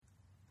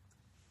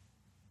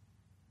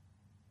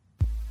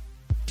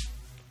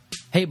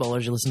Hey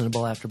bowlers, you're listening to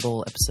Bowl After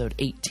Bowl, episode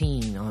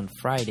 18 on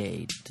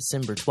Friday,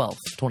 December 12th,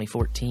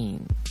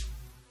 2014.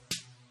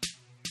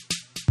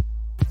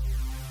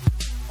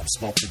 I'm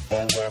smoking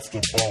bowl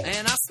after bowl.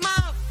 And I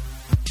smoke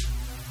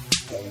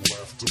Bowl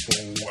after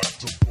bowl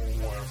after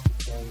bowl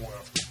after bowl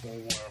after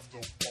bowl after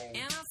bowl.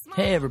 and I smoke.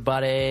 Hey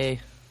everybody,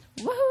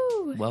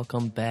 Woohoo!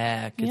 welcome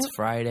back. It's Yep.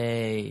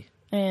 Friday.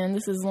 And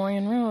this is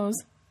Lorian Rose.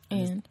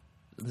 And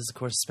This is, of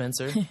course,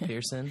 Spencer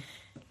Pearson.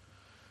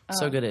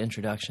 So good at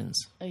introductions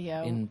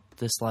yeah, in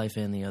this life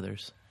and the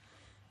others.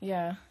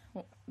 yeah,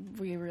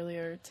 we really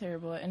are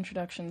terrible at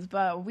introductions.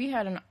 But we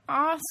had an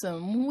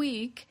awesome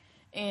week.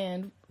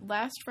 And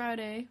last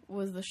Friday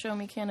was the Show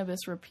Me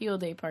Cannabis Repeal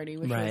Day party,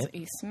 which was Right.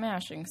 a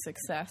smashing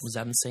success. Was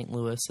out in St.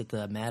 Louis at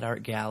the Mad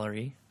Art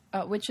Gallery.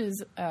 Which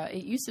is,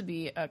 it used to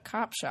be a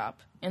cop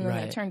shop, and then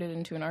they Right. turned it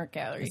into an art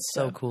gallery. It's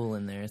so cool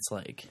in there. It's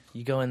like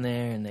you go in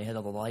there and they had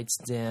all the lights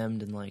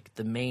dimmed, and like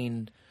the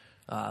main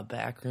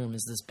back room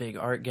is this big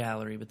art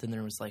gallery, but then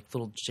there was like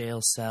little jail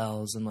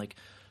cells, and like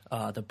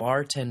the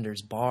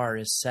bartender's bar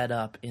is set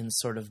up in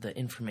sort of the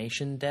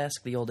information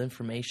desk, the old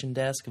information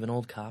desk of an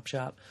old cop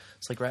shop.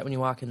 It's like right when you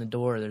walk in the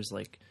door, there's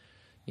like,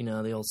 you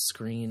know, the old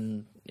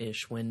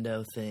screen-ish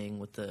window thing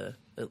with the,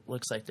 it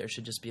looks like there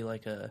should just be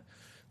like a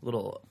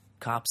little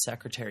cop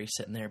secretary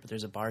sitting there, but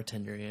there's a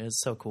bartender.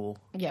 It's so cool.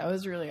 Yeah, it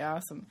was really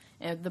awesome.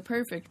 And the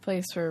perfect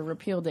place for a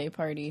Repeal Day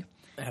party.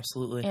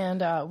 Absolutely.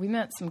 And we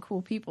met some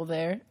cool people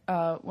there,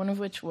 one of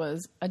which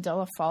was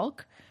Adela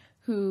Falk,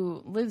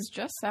 who lives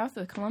just south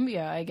of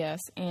Columbia, I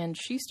guess, and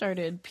she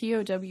started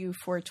POW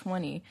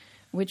 420,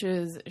 which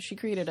is, she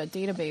created a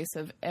database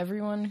of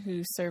everyone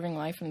who's serving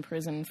life in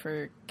prison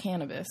for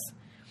cannabis.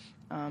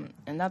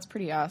 And that's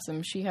pretty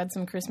awesome. She had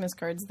some Christmas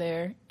cards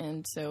there,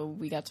 and so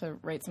we got to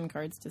write some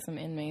cards to some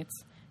inmates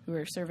who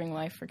are serving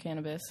life for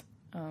cannabis.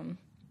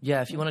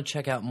 Yeah, if you want to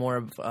check out more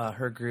of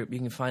her group, you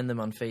can find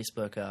them on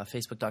Facebook,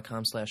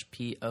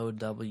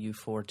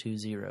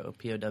 facebook.com/POW420,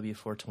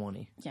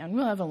 POW420. Yeah, and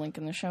we'll have a link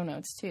in the show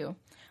notes, too.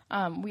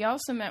 We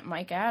also met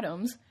Mike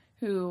Adams,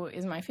 who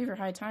is my favorite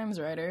High Times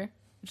writer,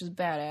 which is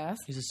badass.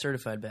 He's a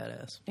certified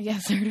badass. Yeah,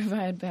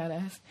 certified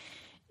badass.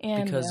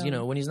 And, Because, you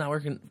know, when he's not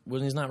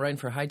writing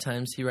for High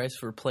Times, he writes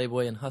for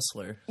Playboy and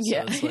Hustler. So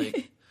Yeah. it's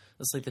like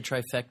the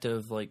trifecta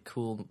of, like,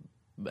 cool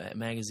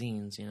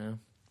magazines, you know?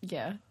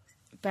 Yeah,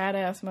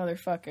 badass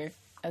motherfucker,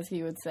 as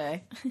he would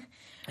say.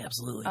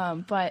 Absolutely.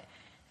 But,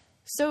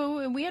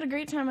 so we had a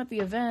great time at the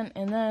event,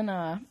 and then,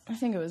 I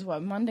think it was,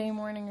 Monday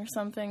morning or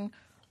something,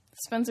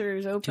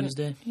 Spencer's open.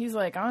 Tuesday? He's,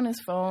 like, on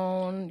his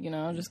phone, you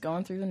know, just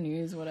going through the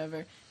news,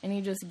 whatever, and he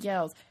just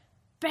yells,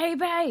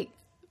 "Baby!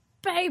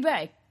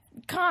 Baby!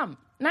 Come!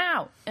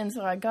 Now!" And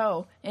so I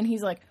go, and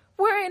he's like,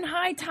 "We're in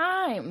High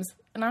Times!"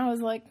 And I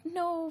was like,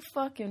 no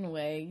fucking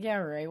way. Yeah,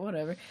 right,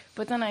 whatever.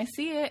 But then I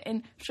see it,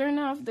 and sure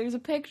enough, there's a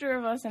picture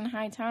of us in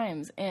High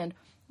Times, and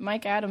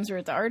Mike Adams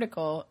wrote the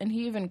article, and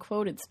he even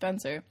quoted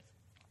Spencer,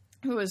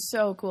 who was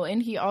so cool.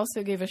 And he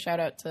also gave a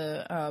shout-out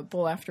to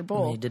Bowl After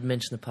Bowl. He did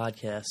mention the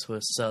podcast, so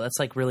that's,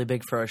 like, really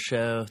big for our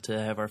show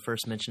to have our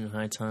first mention in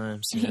High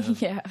Times, you know?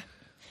 Yeah.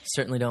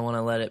 Certainly don't want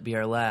to let it be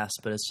our last,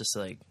 but it's just,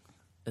 like,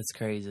 it's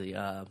crazy.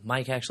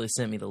 Mike actually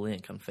sent me the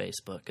link on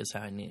Facebook, is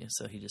how I knew.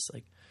 So he just,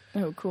 like,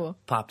 Oh, cool.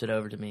 popped it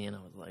over to me, and I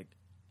was like,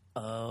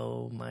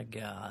 oh, my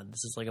God.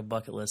 This is like a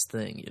bucket list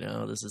thing, you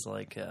know? This is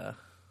like a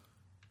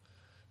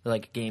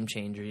game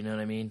changer, you know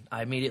what I mean?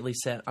 I immediately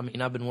said,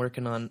 I've been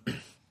working on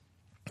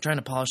trying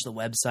to polish the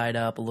website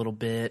up a little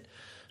bit,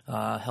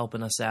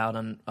 helping us out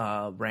on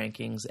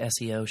rankings,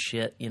 SEO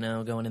shit, you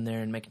know, going in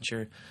there and making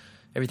sure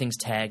everything's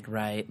tagged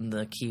right and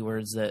the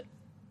keywords that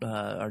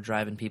are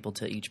driving people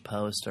to each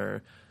post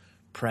are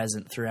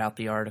present throughout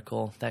the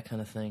article, that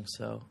kind of thing.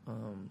 So,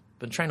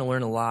 been trying to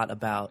learn a lot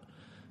about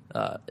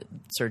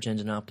search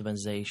engine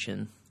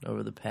optimization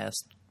over the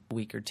past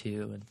week or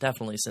two, and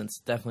definitely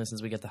since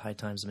we got the High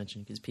Times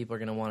mention, because people are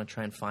going to want to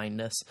try and find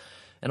us,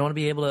 and I want to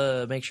be able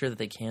to make sure that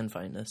they can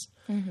find us.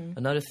 Mm-hmm.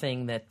 Another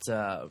thing that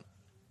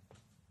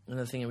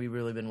we've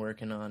really been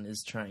working on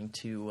is trying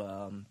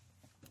to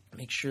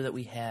make sure that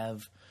we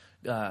have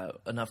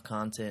enough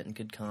content and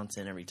good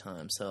content every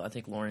time. So I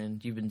think, Lauren,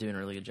 you've been doing a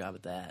really good job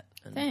at that.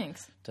 And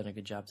Thanks. Done a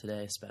good job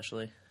today,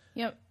 especially.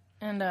 Yep.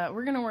 And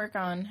we're going to work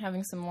on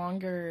having some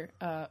longer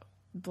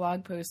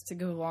blog posts to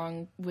go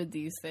along with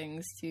these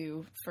things,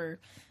 too, for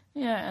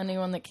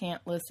anyone that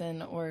can't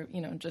listen, or, you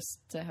know,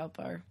 just to help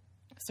our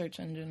search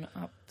engine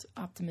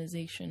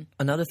optimization.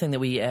 Another thing that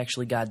we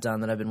actually got done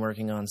that I've been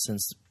working on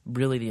since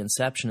really the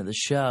inception of the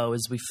show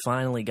is we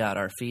finally got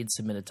our feed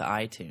submitted to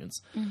iTunes.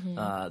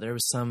 Mm-hmm. There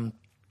was some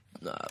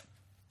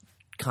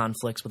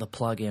conflicts with a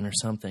plugin or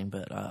something,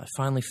 but I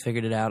finally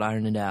figured it out,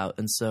 ironed it out,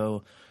 and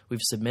so we've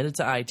submitted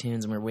to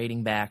iTunes, and we're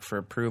waiting back for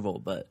approval.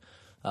 But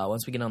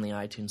once we get on the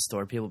iTunes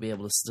store, people will be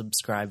able to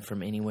subscribe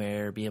from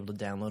anywhere, be able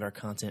to download our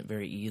content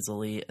very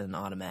easily and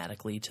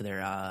automatically to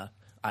their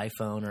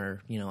iPhone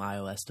or, you know,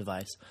 iOS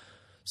device.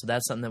 So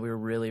that's something that we were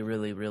really,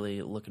 really,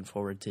 really looking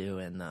forward to,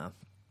 and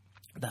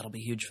that'll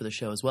be huge for the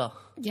show as well.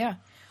 Yeah.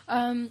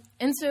 And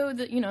so,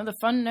 the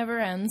fun never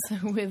ends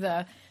with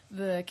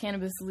the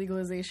cannabis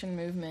legalization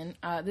movement.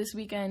 This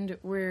weekend,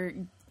 we're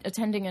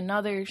attending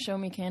another Show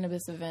Me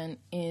Cannabis event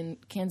in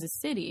Kansas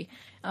City.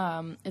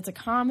 It's a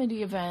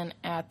comedy event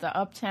at the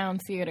Uptown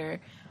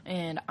Theater,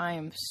 and I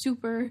am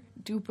super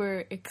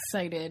duper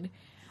excited.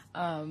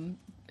 And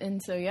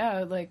so,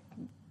 yeah, like,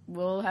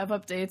 we'll have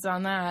updates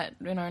on that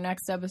in our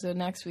next episode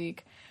next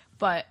week.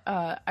 But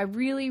I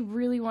really,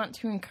 really want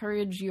to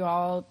encourage you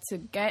all to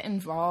get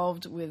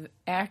involved with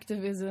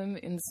activism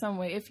in some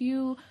way. If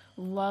you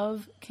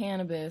love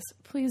cannabis,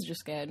 please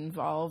just get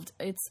involved.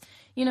 It's,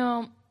 you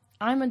know,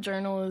 I'm a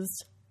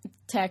journalist,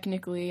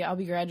 technically. I'll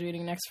be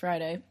graduating next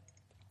Friday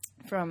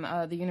from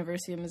the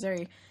University of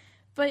Missouri.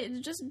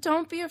 But just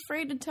don't be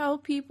afraid to tell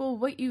people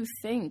what you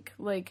think.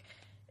 Like,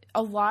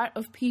 a lot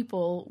of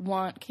people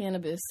want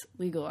cannabis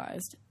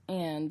legalized,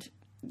 and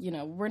you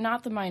know, we're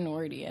not the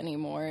minority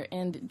anymore,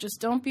 and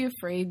just don't be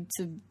afraid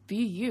to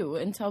be you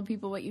and tell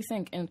people what you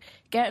think and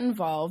get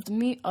involved,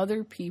 meet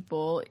other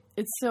people.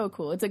 It's so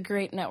cool. It's a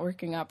great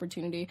networking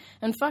opportunity,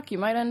 and fuck, you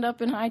might end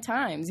up in High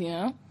Times, you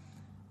know?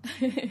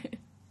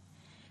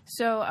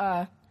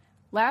 So,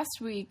 last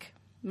week,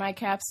 my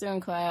capstone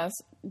class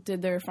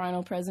did their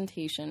final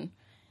presentation,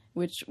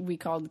 which we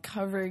called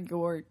Cover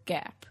Your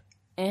Gap.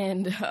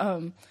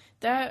 And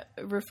that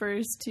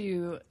refers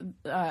to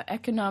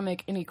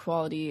economic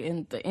inequality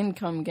and the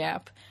income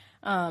gap.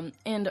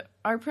 And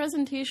our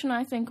presentation,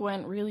 I think,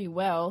 went really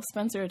well.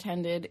 Spencer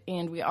attended,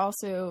 and we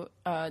also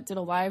did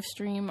a live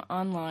stream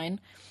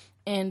online.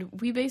 And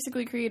we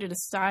basically created a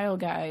style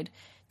guide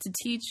to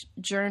teach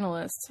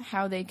journalists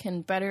how they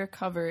can better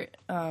cover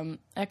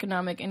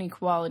economic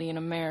inequality in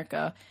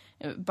America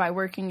by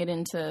working it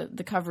into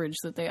the coverage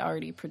that they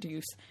already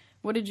produce.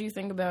 What did you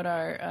think about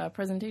our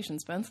presentation,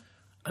 Spence?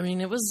 I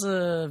mean, it was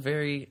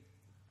very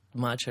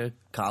much a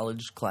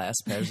college class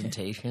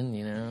presentation,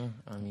 you know?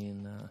 I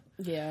mean,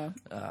 yeah.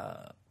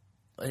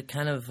 It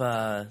kind of,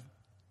 I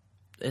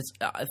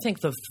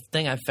think the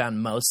thing I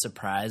found most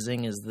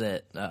surprising is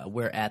that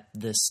we're at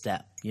this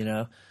step, you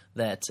know?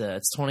 That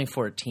it's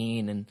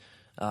 2014 and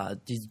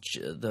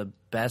the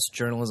best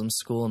journalism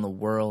school in the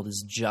world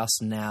is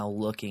just now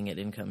looking at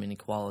income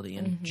inequality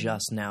and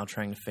just now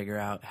trying to figure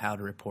out how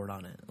to report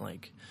on it.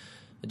 Like,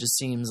 it just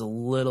seems a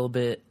little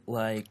bit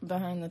like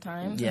behind the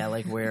times. Yeah,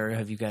 like where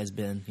have you guys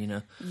been? You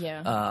know.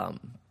 Yeah.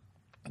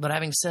 But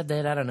having said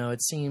that, I don't know.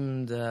 It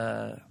seemed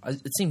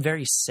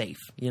very safe.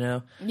 You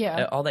know.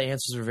 Yeah. All the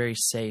answers were very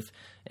safe,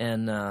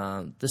 and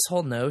this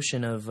whole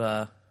notion of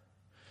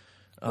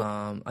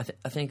I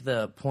think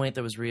the point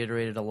that was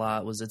reiterated a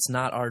lot was it's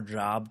not our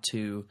job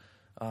to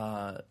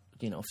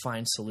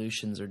find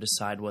solutions or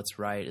decide what's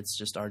right. It's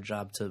just our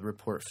job to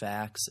report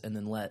facts and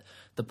then let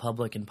the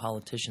public and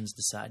politicians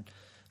decide.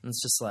 And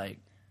it's just like,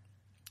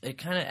 it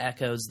kind of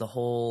echoes the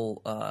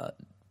whole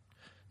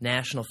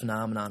national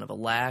phenomenon of a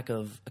lack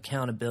of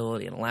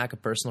accountability and a lack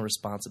of personal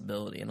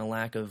responsibility and a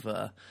lack of,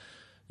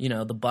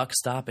 the buck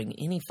stopping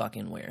any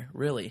fucking where,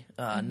 really.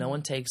 No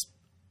one takes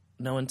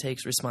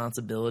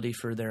responsibility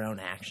for their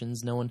own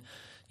actions. No one,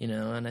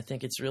 and I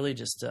think it's really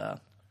just,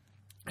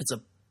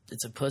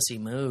 it's a pussy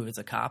move. It's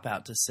a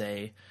cop-out to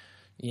say,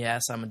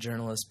 yes, I'm a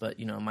journalist, but,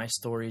 my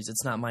stories,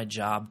 it's not my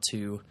job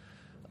to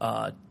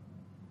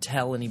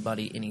tell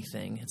anybody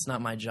anything. It's not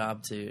my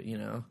job to,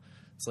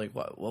 it's like,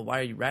 well, why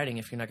are you writing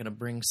if you're not going to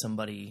bring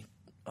somebody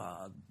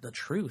the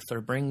truth or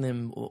bring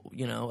them,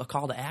 a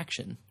call to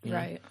action?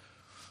 Right.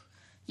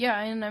 Yeah,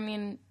 and I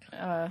mean,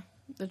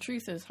 the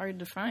truth is hard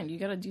to find. You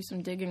got to do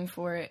some digging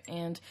for it,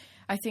 and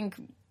I think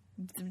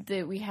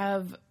that we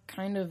have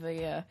kind of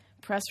a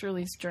press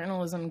release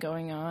journalism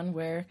going on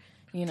where,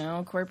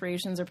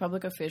 corporations or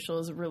public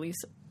officials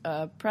release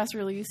a press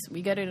release,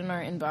 we get it in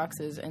our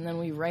inboxes, and then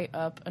we write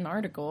up an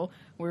article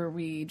where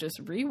we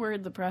just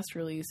reword the press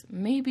release.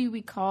 Maybe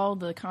we call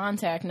the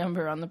contact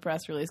number on the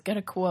press release, get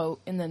a quote,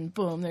 and then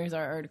boom, there's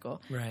our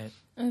article. Right.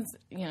 It's,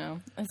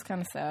 it's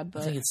kind of sad,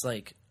 but I think it's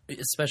like,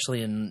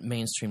 especially in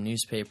mainstream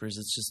newspapers,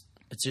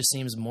 it just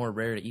seems more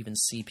rare to even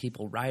see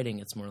people writing.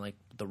 It's more like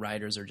the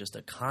writers are just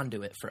a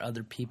conduit for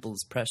other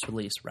people's press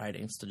release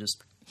writings to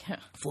just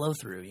flow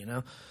through,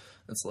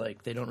 It's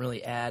like they don't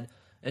really add,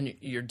 and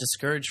you're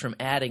discouraged from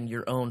adding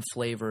your own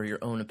flavor, your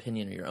own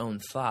opinion, or your own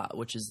thought,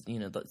 which is,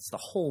 that's the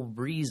whole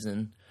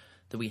reason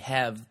that we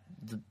have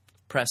the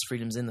press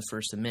freedoms in the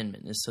First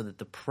Amendment, is so that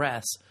the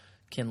press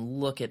can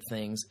look at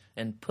things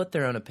and put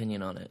their own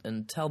opinion on it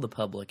and tell the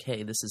public,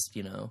 hey, this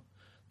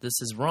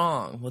is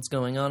wrong. What's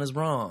going on is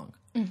wrong.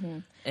 Mm-hmm.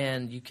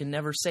 And you can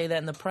never say that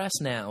in the press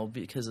now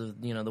because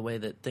of, the way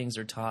that things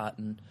are taught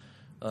and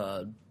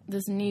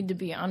this need to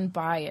be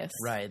unbiased.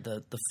 Right.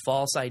 The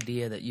false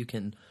idea that you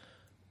can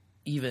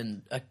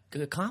even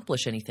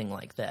accomplish anything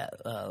like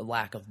that,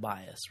 lack of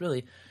bias.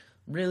 Really,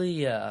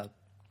 a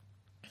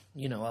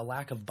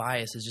lack of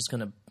bias is just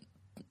going to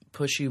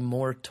push you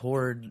more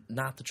toward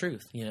not the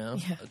truth, Yeah,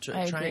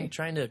 I agree.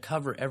 Trying to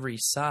cover every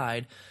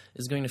side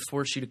is going to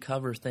force you to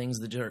cover things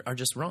that are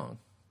just wrong.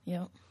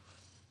 Yep.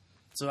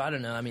 So I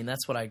don't know. I mean,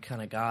 that's what I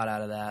kind of got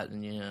out of that,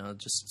 and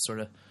just sort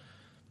of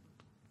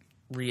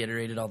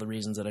reiterated all the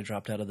reasons that I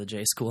dropped out of the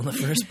J school in the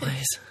first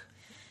place.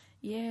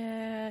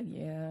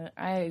 Yeah.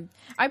 I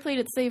played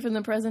it safe in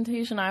the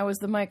presentation. I was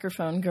the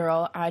microphone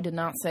girl. I did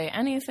not say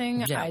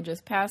anything. Yeah. I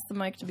just passed the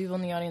mic to people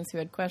in the audience who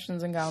had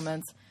questions and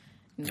comments.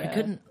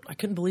 And, I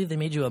couldn't believe they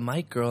made you a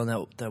mic girl,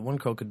 and that one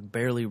girl could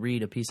barely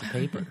read a piece of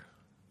paper.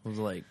 I was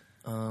like,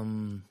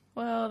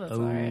 well, that's all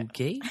right.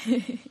 okay.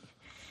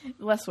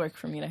 Less work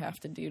for me to have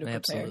to do to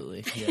prepare.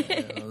 Absolutely.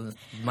 Yeah.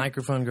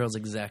 Microphone girl's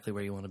exactly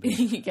where you want to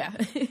be. Yeah.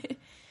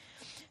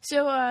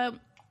 So,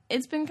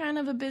 it's been kind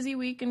of a busy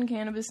week in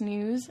cannabis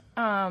news.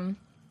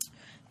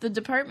 The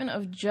Department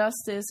of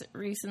Justice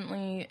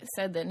recently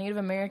said that Native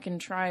American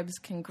tribes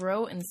can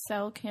grow and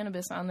sell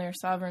cannabis on their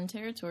sovereign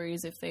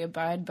territories if they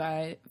abide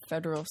by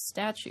federal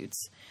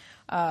statutes.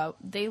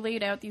 They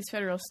laid out these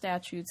federal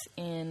statutes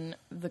in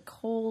the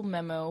Cole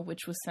memo,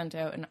 which was sent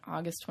out in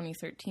August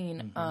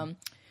 2013.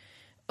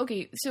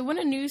 Okay, so when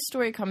a news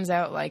story comes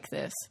out like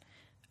this,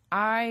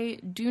 I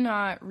do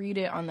not read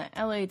it on the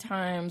LA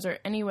Times or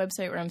any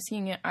website where I'm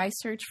seeing it. I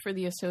search for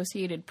the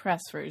Associated Press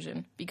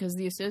version because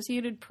the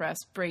Associated Press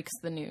breaks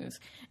the news.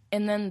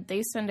 And then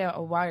they send out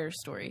a wire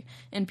story.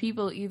 And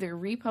people either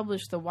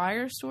republish the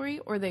wire story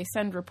or they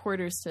send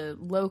reporters to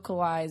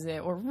localize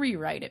it or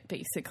rewrite it,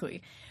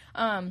 basically.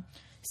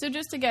 So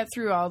just to get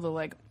through all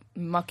the,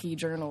 mucky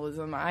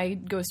journalism, I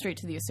go straight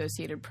to the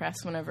Associated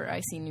Press whenever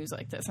I see news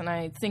like this. And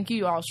I think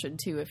you all should,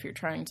 too, if you're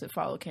trying to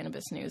follow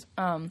cannabis news.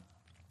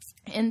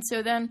 And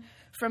so then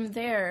from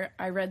there,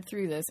 I read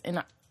through this,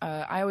 and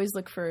I always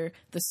look for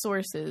the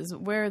sources.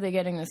 Where are they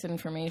getting this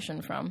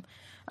information from?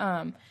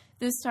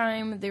 This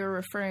time, they were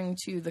referring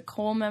to the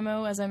Cole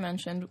memo, as I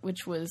mentioned,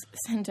 which was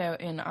sent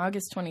out in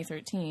August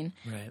 2013.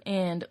 Right.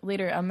 And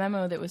later, a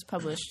memo that was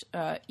published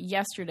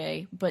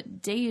yesterday,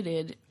 but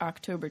dated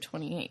October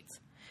 28th.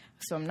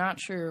 So I'm not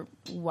sure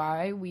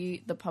why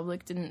the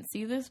public didn't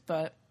see this,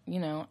 but,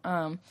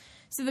 So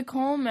the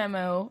Cole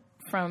memo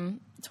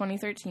from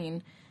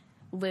 2013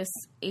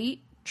 lists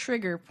 8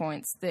 trigger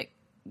points that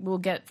will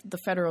get the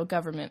federal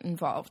government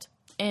involved.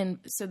 And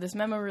so this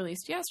memo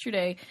released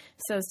yesterday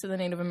says to the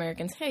Native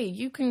Americans, hey,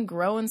 you can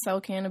grow and sell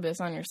cannabis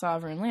on your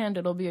sovereign land.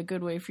 It'll be a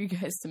good way for you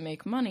guys to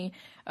make money.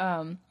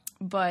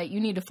 But you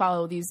need to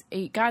follow these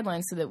 8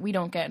 guidelines so that we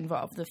don't get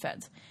involved, the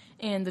feds.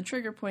 And the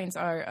trigger points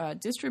are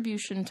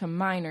distribution to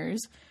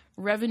minors,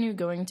 revenue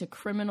going to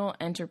criminal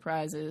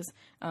enterprises,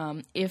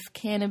 if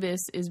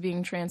cannabis is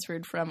being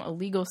transferred from a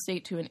legal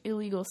state to an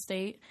illegal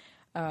state,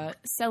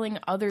 selling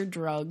other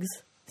drugs,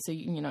 so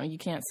you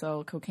can't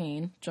sell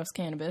cocaine, just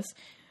cannabis.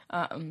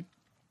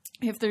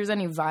 If there's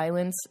any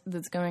violence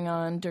that's going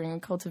on during the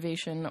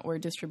cultivation or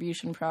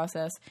distribution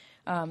process,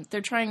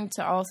 they're trying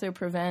to also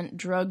prevent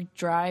drug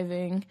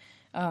driving.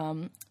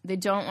 They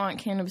don't want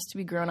cannabis to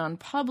be grown on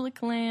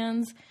public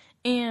lands,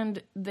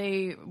 and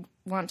they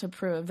want to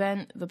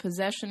prevent the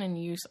possession and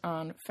use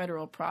on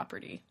federal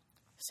property.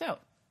 So,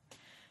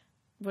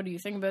 what do you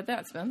think about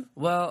that, Spence?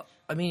 Well,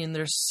 I mean,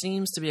 there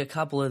seems to be a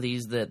couple of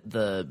these that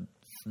the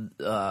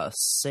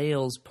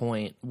sales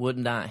point would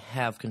not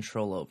have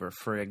control over.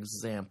 For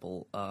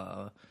example,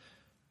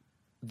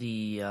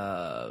 the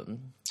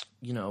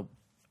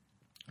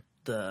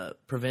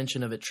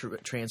prevention of it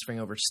transferring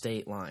over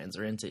state lines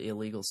or into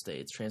illegal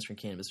states, transferring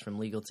cannabis from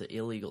legal to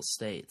illegal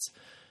states.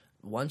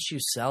 Once you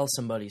sell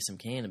somebody some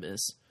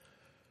cannabis,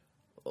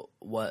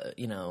 what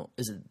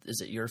is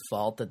it your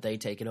fault that they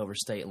take it over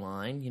state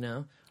line,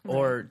 Right.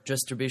 or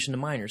distribution to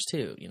minors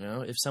too,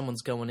 if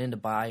someone's going in to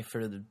buy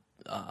for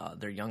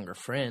their younger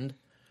friend,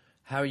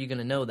 how are you going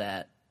to know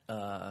that?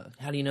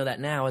 How do you know that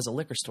now as a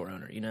liquor store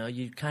owner?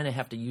 You kind of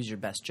have to use your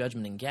best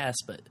judgment and guess,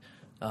 but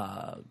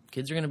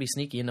kids are going to be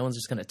sneaky, and no one's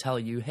just going to tell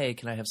you, hey,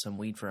 can I have some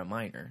weed for a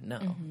minor? No,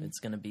 It's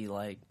going to be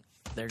like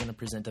they're going to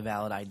present a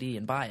valid ID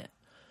and buy it.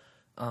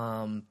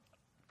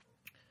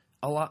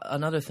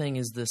 Another thing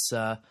is this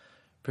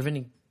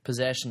preventing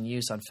possession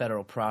use on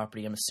federal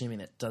property. I'm assuming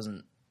that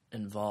doesn't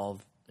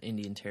involve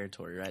Indian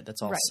territory, right?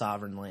 That's all right.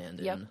 sovereign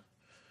land. Yep.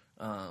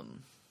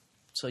 And,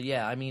 so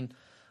yeah, I mean,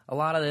 a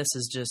lot of this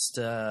is just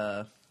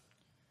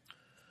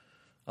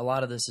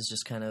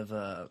kind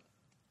of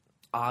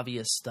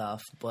obvious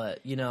stuff.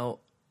 But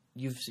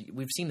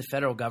we've seen the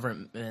federal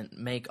government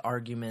make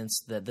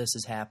arguments that this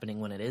is happening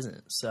when it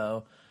isn't.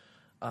 So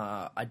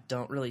I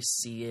don't really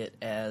see it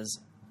as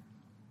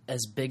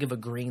big of a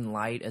green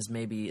light as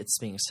maybe it's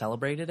being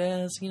celebrated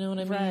as. You know what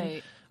I mean?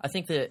 Right. I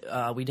think that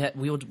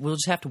we'll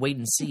just have to wait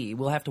and see.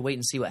 We'll have to wait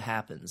and see what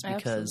happens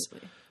because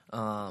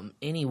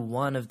any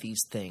one of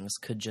these things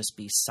could just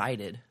be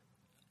cited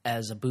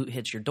as a boot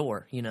hits your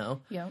door.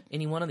 Yep.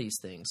 Any one of these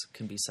things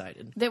can be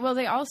cited. They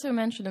also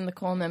mentioned in the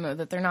Cole memo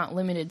that they're not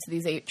limited to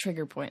these 8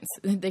 trigger points.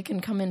 They can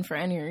come in for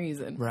any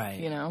reason.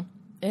 Right.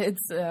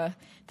 It's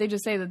they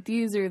just say that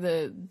these are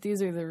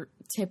the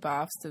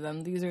tip-offs to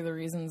them. These are the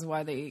reasons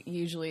why they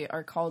usually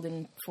are called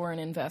in for an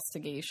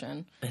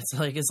investigation. It's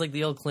like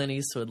the old Clint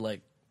Eastwood, like,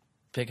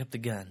 pick up the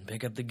gun,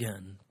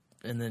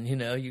 and then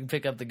you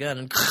pick up the gun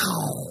and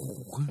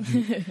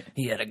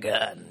he had a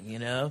gun.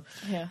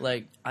 Yeah.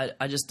 Like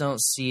I just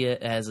don't see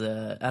it as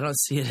a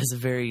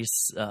very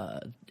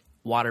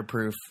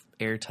waterproof,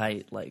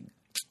 airtight, like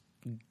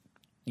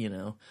you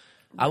know.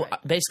 Right.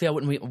 Basically, I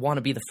wouldn't want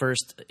to be the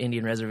first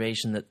Indian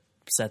reservation that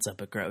sets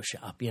up a grow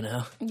shop, you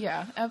know?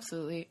 Yeah,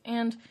 absolutely.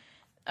 And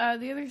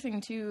the other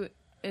thing, too,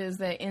 is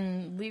that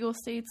in legal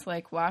states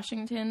like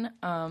Washington,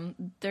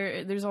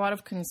 there's a lot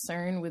of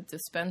concern with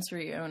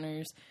dispensary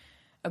owners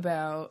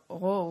about,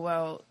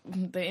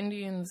 the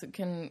Indians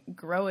can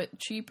grow it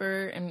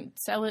cheaper and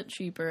sell it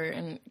cheaper,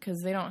 and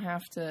because they don't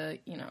have to,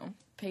 you know,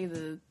 pay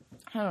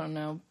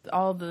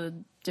all the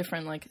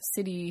different, like,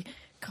 city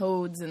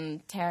codes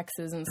and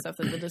taxes and stuff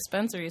that the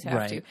dispensaries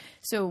have to.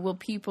 So will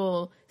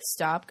people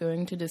stop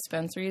going to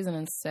dispensaries and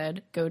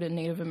instead go to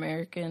Native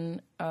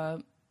American,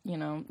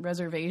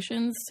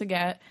 reservations to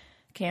get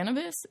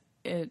cannabis?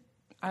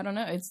 I don't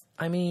know.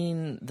 I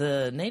mean,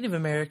 the Native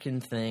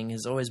American thing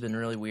has always been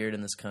really weird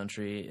in this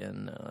country,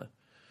 and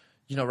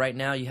right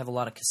now you have a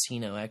lot of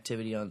casino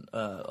activity on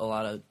a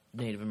lot of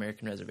Native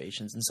American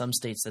reservations. In some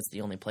states, that's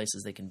the only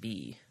places they can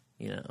be.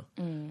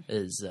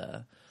 Is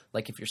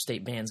like if your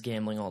state bans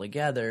gambling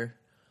altogether,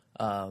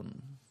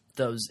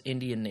 those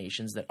Indian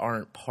nations that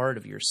aren't part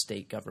of your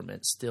state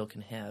government still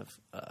can have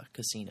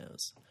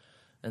casinos.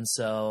 And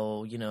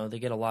so, they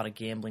get a lot of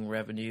gambling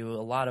revenue,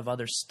 a lot of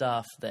other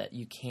stuff that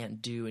you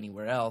can't do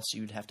anywhere else.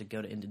 You'd have to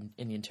go to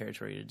Indian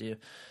territory to do.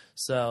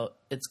 So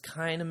it's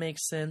kind of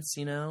makes sense,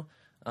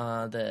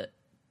 that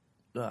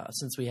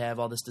since we have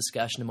all this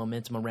discussion and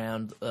momentum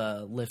around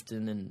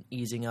lifting and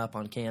easing up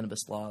on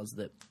cannabis laws,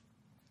 that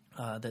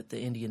the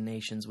Indian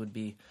nations would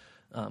be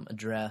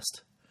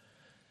addressed.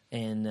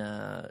 And,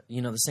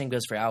 the same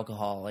goes for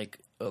alcohol. Like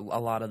a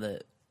lot of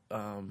the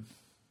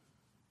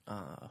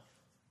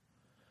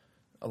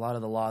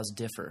laws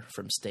differ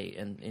from state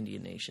and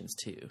Indian nations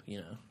too,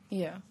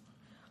 Yeah.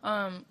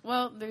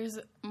 There's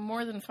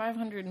more than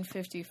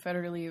 550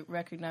 federally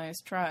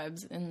recognized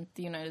tribes in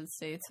the United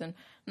States, and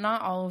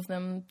not all of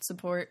them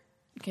support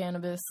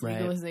cannabis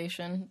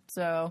legalization.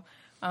 So,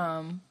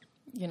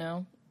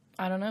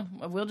 I don't know.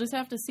 We'll just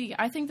have to see.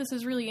 I think this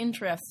is really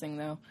interesting,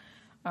 though.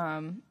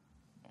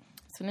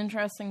 It's an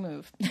interesting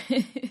move.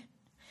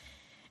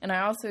 And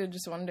I also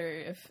just wonder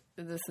if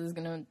this is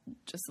going to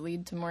just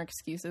lead to more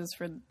excuses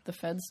for the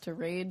feds to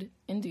raid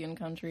Indian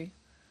country.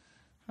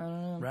 I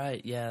don't know. Right?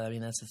 Yeah. I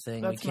mean, that's the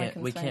thing.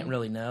 We can't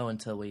really know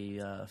until we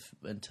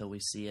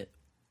see it.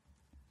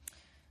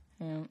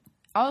 Yeah.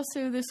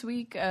 Also, this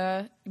week,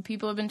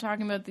 people have been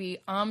talking about the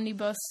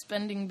Omnibus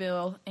spending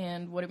bill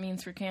and what it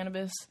means for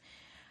cannabis.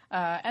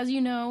 As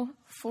you know,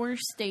 4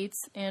 states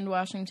and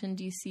Washington,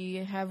 D.C.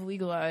 have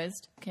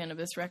legalized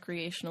cannabis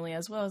recreationally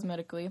as well as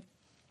medically.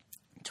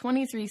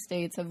 23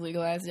 states have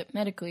legalized it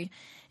medically,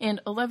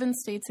 and 11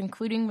 states,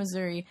 including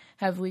Missouri,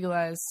 have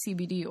legalized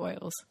CBD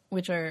oils,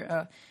 which are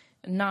a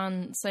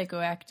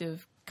non-psychoactive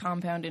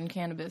compound in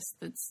cannabis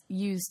that's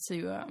used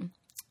to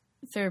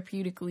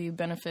therapeutically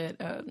benefit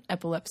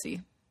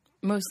epilepsy,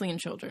 mostly in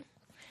children.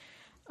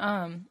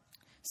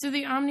 So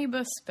the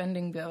Omnibus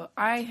spending bill,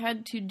 I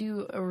had to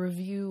do a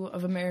review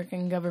of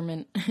American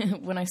government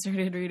when I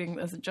started reading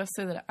this, just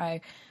so that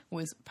I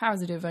was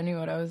positive I knew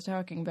what I was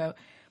talking about.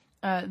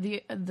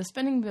 The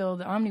spending bill,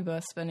 the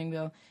Omnibus spending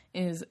bill,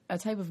 is a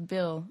type of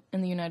bill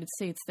in the United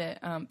States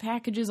that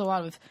packages a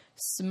lot of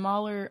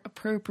smaller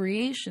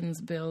appropriations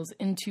bills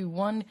into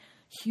one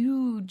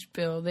huge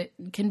bill that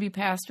can be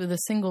passed with a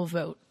single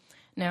vote.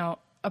 Now,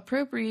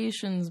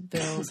 appropriations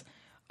bills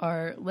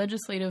are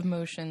legislative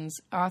motions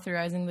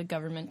authorizing the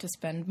government to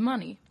spend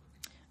money.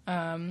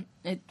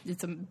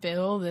 It's a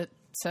bill that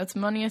sets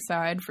money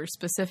aside for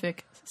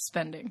specific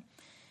spending.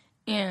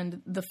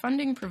 And the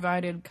funding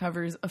provided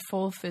covers a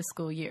full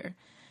fiscal year.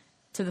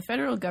 To the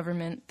federal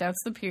government,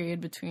 that's the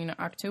period between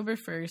October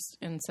 1st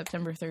and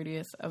September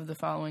 30th of the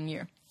following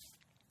year.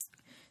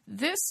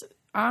 This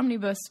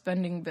omnibus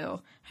spending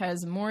bill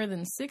has more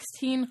than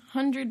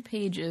 1,600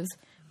 pages,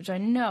 which I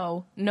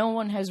know no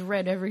one has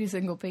read every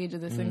single page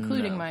of this,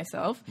 including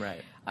myself.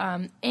 Right.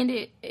 And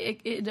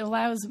it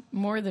allows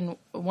more than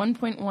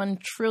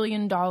 $1.1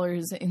 trillion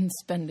in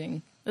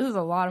spending. This is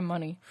a lot of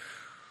money.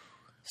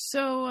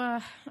 So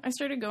I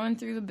started going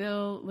through the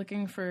bill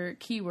looking for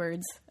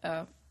keywords,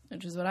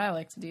 which is what I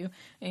like to do,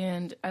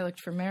 and I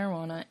looked for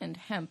marijuana and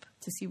hemp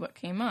to see what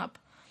came up.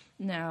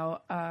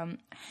 Now,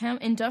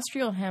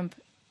 industrial hemp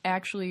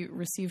actually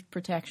received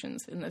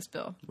protections in this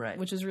bill, right,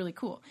 which is really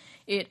cool.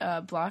 It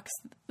blocks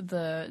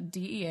the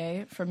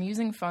DEA from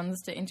using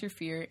funds to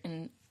interfere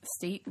in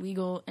state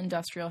legal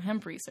industrial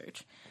hemp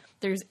research.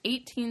 There's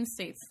 18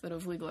 states that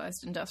have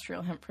legalized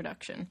industrial hemp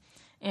production.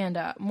 And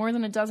more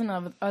than a dozen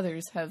of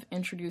others have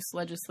introduced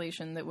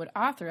legislation that would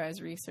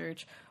authorize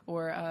research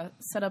or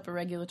set up a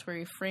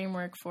regulatory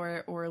framework for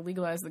it or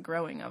legalize the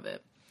growing of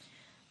it.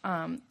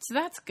 So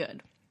that's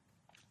good.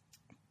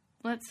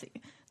 Let's see.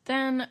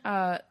 Then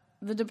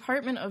the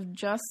Department of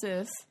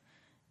Justice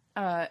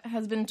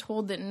has been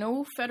told that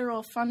no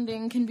federal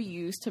funding can be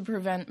used to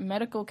prevent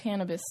medical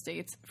cannabis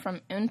states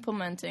from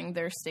implementing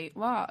their state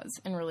laws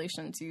in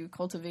relation to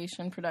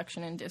cultivation,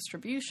 production, and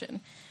distribution,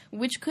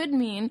 which could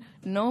mean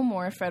no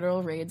more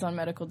federal raids on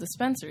medical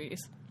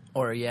dispensaries.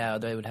 Or,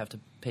 they would have to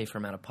pay for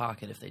them out of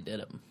pocket if they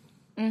did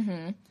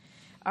them.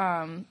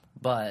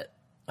 But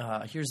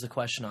here's the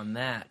question on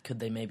that. Could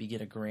they maybe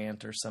get a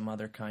grant or some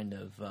other kind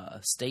of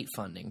state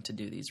funding to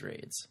do these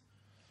raids?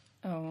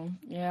 Oh,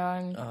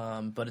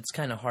 yeah. But it's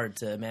kind of hard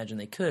to imagine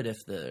they could if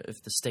the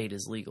state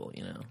is legal,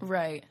 you know?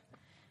 Right.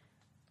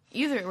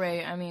 Either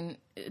way, I mean,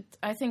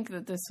 I think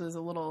that this was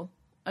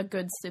a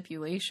good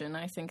stipulation.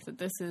 I think that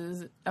this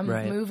is a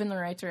move in the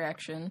right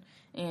direction.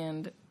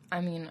 And,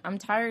 I mean, I'm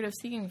tired of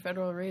seeing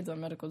federal raids on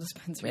medical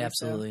dispensaries.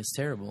 Absolutely. So, It's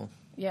terrible.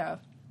 yeah.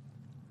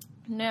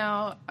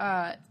 Now,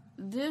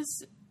 this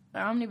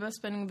omnibus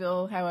spending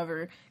bill,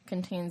 however,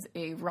 contains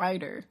a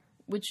rider,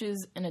 which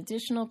is an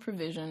additional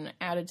provision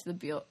added to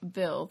the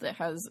bill that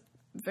has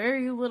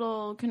very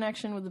little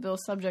connection with the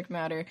bill's subject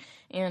matter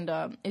and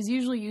is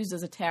usually used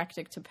as a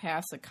tactic to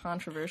pass a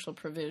controversial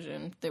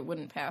provision that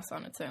wouldn't pass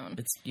on its own.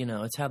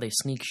 It's how they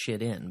sneak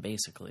shit in,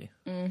 basically.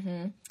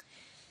 Mm-hmm.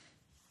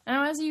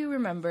 Now, as you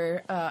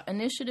remember,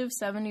 Initiative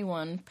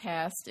 71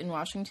 passed in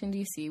Washington,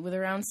 D.C. with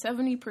around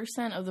 70%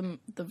 of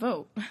the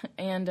vote,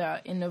 and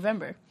in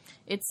November,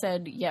 it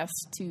said yes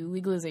to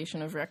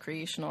legalization of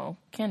recreational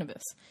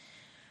cannabis.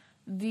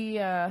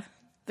 The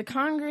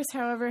Congress,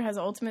 however, has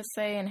ultimate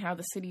say in how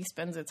the city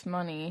spends its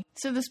money.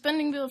 So the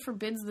spending bill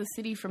forbids the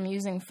city from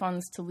using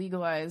funds to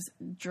legalize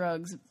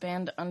drugs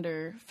banned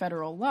under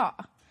federal law.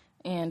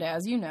 And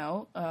as you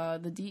know,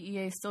 the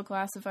DEA still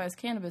classifies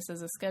cannabis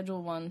as a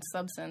Schedule I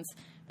substance,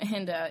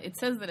 and it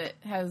says that it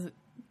has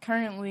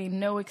currently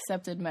no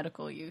accepted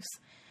medical use.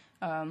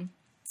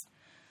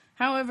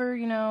 However,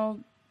 you know,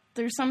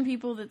 there's some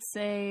people that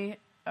say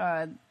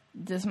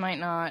this might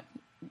not,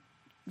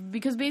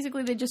 because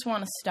basically they just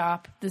want to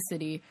stop the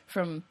city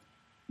from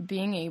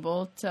being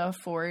able to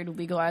afford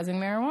legalizing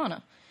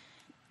marijuana.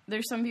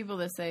 There's some people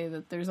that say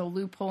that there's a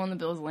loophole in the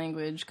bill's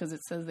language because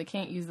it says they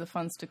can't use the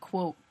funds to,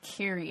 quote,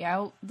 carry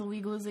out the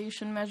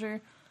legalization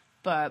measure,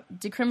 but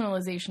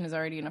decriminalization is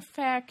already in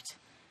effect,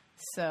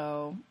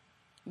 so,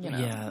 you know.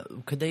 Yeah,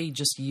 could they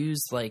just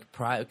use, like,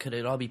 could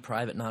it all be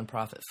private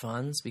nonprofit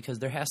funds? Because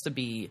there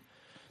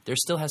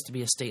still has to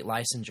be a state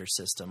licensure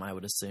system, I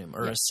would assume,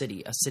 or a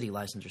city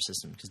licensure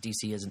system, because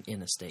DC isn't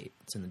in a state,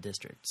 it's in the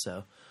district.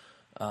 So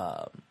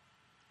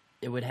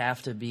it would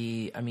have to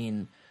be, I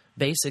mean,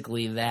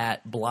 basically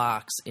that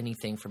blocks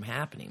anything from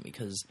happening,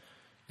 because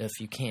if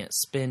you can't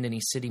spend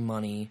any city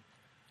money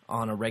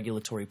on a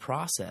regulatory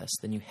process,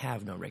 then you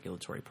have no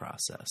regulatory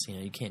process. You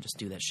know, you can't just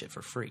do that shit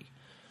for free.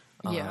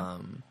 Yeah.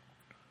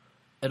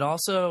 It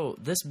also,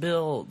 this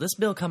bill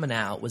coming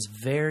out was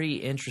very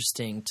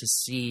interesting to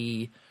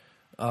see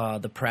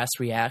the press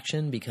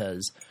reaction,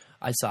 because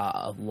I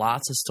saw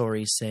lots of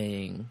stories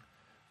saying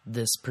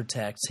this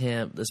protects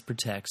hemp, this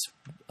protects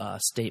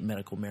state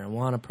medical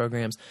marijuana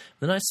programs.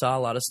 Then I saw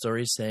a lot of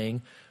stories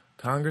saying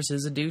Congress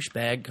is a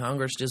douchebag.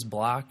 Congress just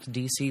blocked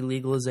DC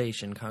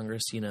legalization.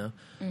 Congress, you know,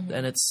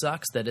 and it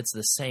sucks that it's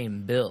the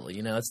same bill.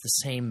 You know, it's the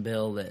same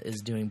bill that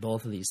is doing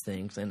both of these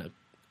things, and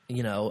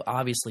you know,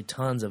 obviously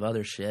tons of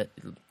other shit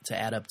to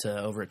add up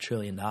to over $1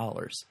 trillion.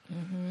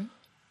 Mm-hmm.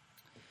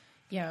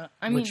 Yeah,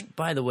 I mean... Which,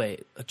 by the way,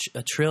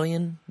 a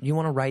trillion, you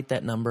want to write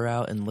that number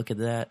out and look at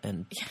that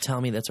and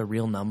tell me that's a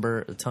real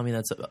number? Tell me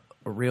that's a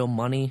real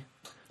money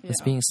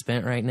that's being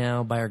spent right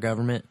now by our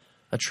government?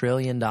 $1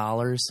 trillion?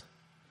 I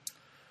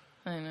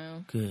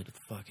know. Good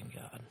fucking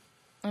God.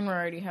 And we're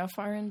already how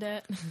far in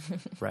debt?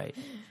 Right.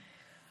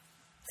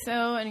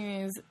 So,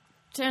 anyways,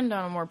 to end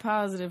on a more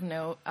positive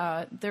note,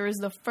 there was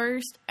the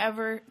first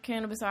ever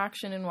cannabis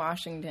auction in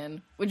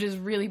Washington, which is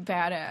really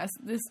badass.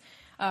 This...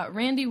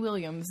 Randy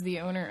Williams, the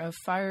owner of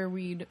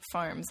Fireweed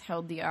Farms,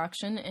 held the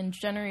auction and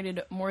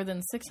generated more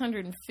than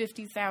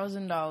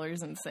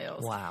 $650,000 in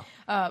sales. Wow.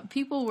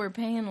 People were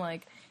paying,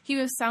 like, he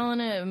was selling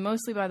it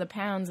mostly by the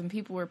pounds, and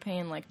people were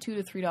paying, like, $2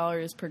 to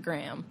 $3 per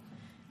gram.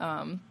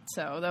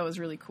 So that was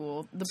really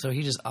cool. So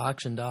he just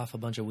auctioned off a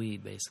bunch of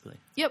weed, basically.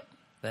 Yep.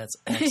 That's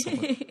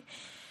excellent.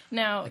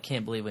 Now... I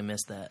can't believe we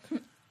missed that.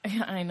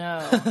 I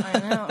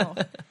know.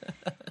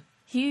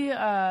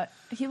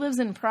 He lives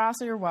in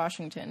Prosser,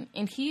 Washington,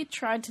 and he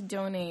tried to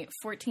donate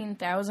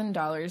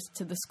 $14,000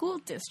 to the school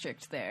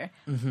district there.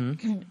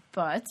 Mm-hmm.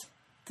 But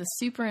the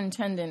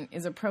superintendent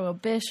is a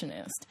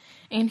prohibitionist,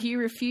 and he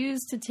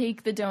refused to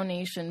take the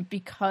donation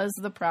because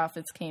the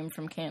profits came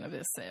from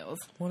cannabis sales.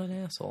 What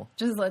an asshole.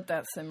 Just let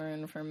that simmer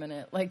in for a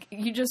minute. Like,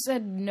 you just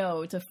said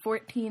no to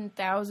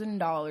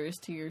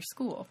 $14,000 to your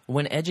school.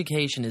 When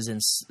education is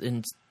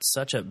in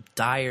such a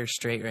dire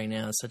strait right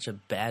now, such a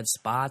bad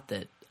spot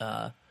that...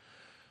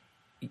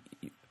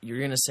 you're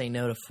going to say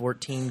no to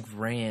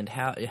 $14,000.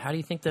 How do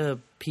you think the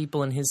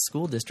people in his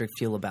school district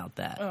feel about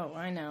that? Oh,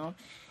 I know.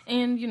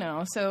 And, you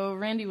know, so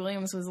Randy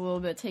Williams was a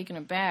little bit taken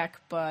aback,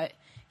 but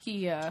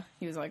he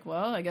was like,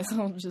 well, I guess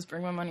I'll just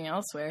bring my money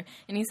elsewhere.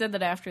 And he said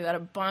that after that,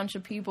 a bunch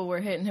of people were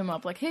hitting him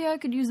up like, hey, I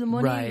could use the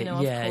money, right. you know,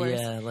 of course.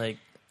 Yeah, like...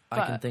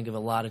 I can think of a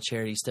lot of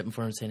charities stepping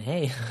forward and saying,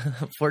 hey,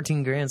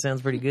 $14,000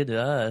 sounds pretty good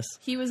to us.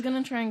 He was going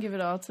to try and give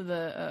it all to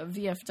the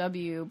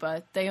VFW,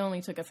 but they only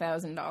took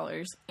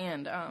 $1,000,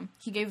 and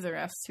he gave the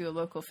rest to a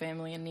local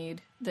family in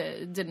need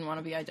that didn't want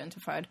to be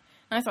identified.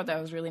 I thought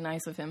that was really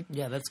nice of him.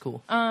 Yeah, that's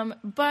cool.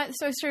 But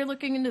so I started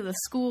looking into the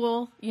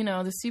school,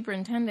 the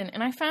superintendent,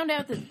 and I found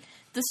out that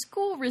the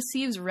school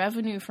receives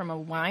revenue from a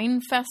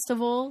wine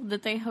festival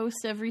that they host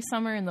every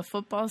summer in the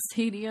football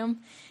stadium,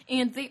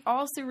 and they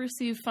also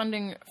receive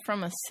funding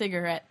from a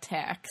cigarette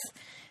tax.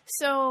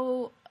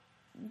 So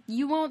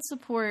you won't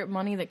support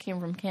money that came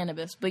from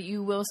cannabis, but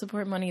you will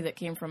support money that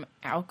came from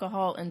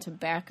alcohol and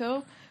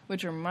tobacco,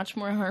 which are much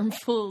more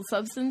harmful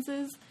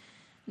substances.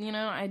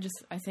 I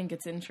think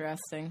it's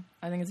interesting.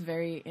 I think it's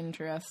very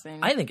interesting.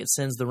 I think it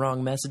sends the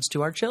wrong message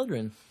to our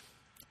children.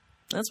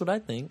 That's what I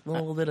think. A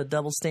little bit of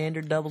double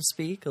standard, double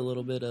speak, a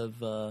little bit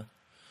of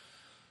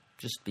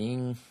just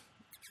being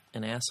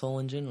an asshole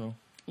in general.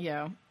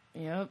 Yeah,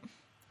 yep.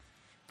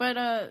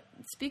 But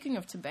speaking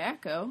of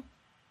tobacco,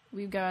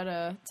 we've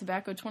got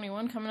Tobacco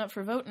 21 coming up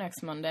for vote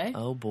next Monday.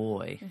 Oh,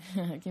 boy.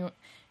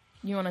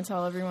 You want to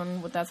tell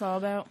everyone what that's all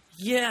about?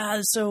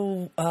 Yeah,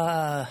 so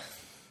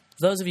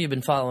those of you who've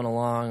been following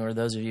along, or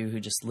those of you who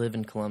just live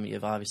in Columbia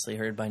have obviously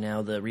heard by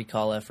now the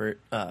recall effort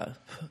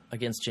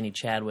against Ginny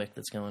Chadwick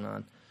that's going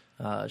on.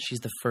 She's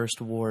the first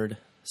ward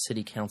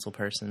city council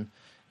person,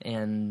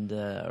 and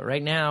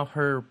right now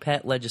her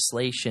pet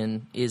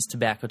legislation is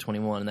Tobacco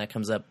 21, and that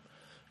comes up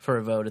for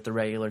a vote at the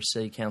regular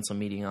city council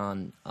meeting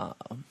on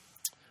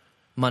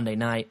Monday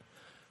night,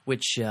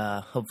 which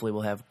hopefully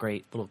we'll have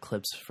great little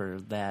clips for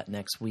that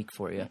next week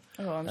for you.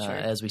 Oh, I'm sure.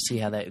 As we see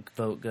how that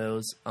vote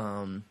goes.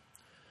 And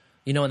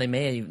they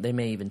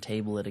may even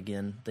table it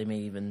again. They may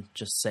even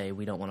just say,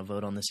 we don't want to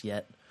vote on this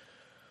yet,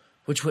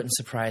 which wouldn't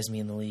surprise me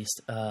in the least.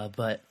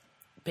 But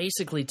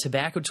basically,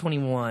 Tobacco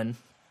 21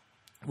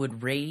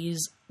 would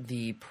raise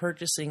the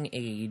purchasing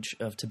age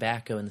of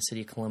tobacco in the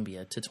city of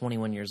Columbia to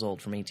 21 years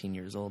old from 18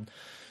 years old.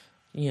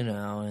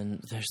 And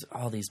there's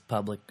all these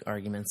public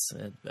arguments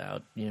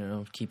about,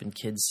 keeping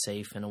kids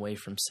safe and away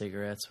from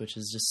cigarettes, which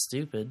is just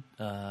stupid.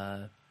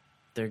 They're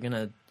going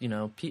to,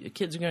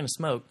 kids are going to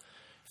smoke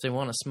if they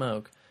want to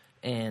smoke.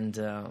 And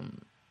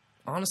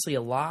honestly,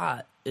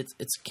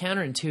 it's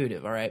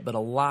counterintuitive, all right? But a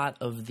lot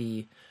of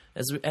the,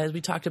 as we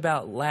talked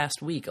about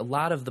last week, a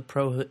lot of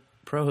the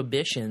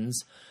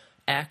prohibitions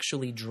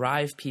actually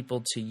drive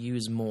people to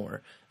use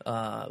more,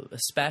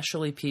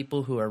 especially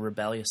people who are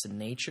rebellious in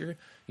nature.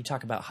 You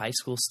talk about high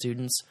school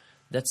students,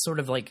 that's sort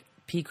of like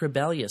peak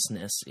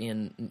rebelliousness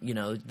in,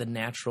 the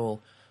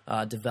natural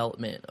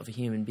development of a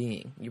human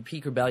being. Your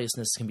peak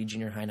rebelliousness can be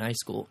junior high and high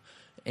school.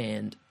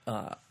 And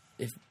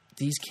if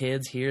these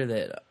kids hear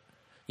that,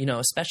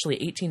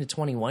 especially 18 to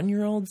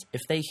 21-year-olds,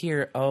 if they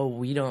hear, oh,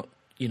 we don't,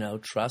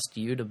 trust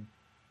you to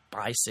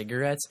buy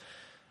cigarettes,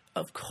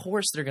 of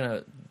course they're going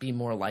to be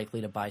more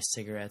likely to buy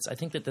cigarettes. I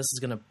think that this is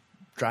going to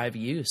drive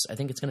use. I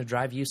think it's going to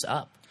drive use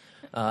up.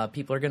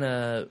 People are going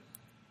to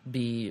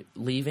be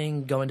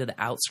leaving, going to the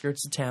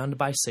outskirts of town to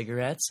buy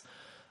cigarettes.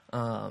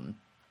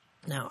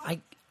 Now,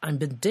 I've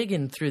been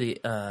digging through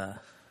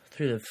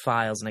the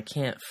files, and I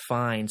can't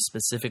find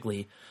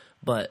specifically,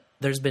 but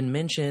there's been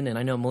mention, and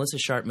I know Melissa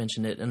Sharp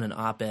mentioned it in an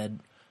op-ed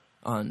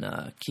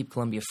on Keep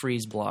Columbia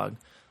Free's blog,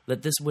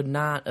 that this would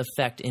not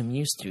affect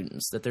MU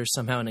students, that there's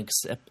somehow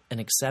an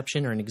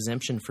exception or an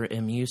exemption for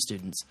MU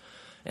students.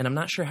 And I'm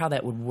not sure how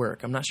that would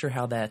work. I'm not sure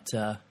how that,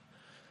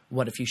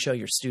 what if you show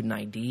your student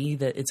ID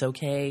that it's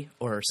okay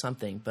or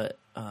something, but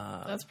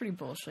that's pretty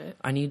bullshit.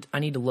 I need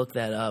to look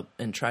that up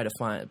and try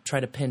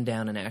to pin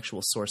down an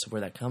actual source of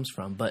where that comes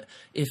from. But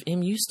if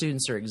MU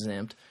students are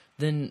exempt,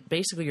 then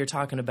basically you're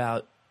talking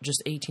about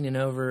just 18 and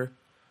over,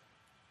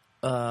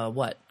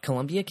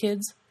 Columbia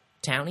kids?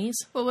 Townies?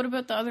 Well, what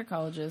about the other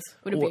colleges?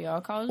 Would it be all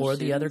college or students?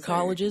 The other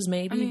colleges,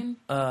 maybe?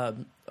 I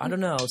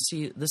don't know.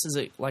 See, this is,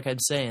 like I'm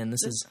saying,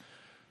 this is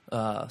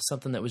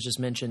something that was just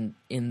mentioned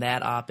in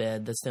that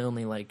op-ed. That's the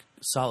only,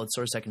 solid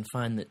source I can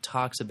find that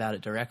talks about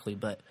it directly.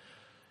 But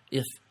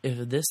if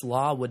this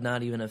law would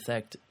not even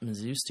affect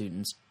Mizzou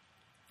students,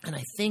 and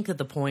I think that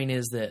the point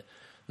is that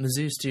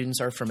Mizzou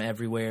students are from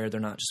everywhere. They're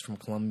not just from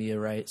Columbia,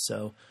 right?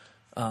 So,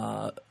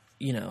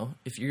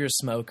 if you're a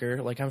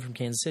smoker, like I'm from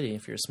Kansas City,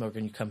 if you're a smoker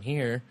and you come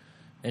here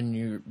and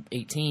you're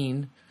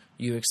 18,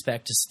 you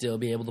expect to still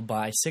be able to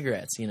buy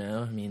cigarettes,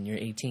 I mean, you're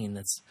 18.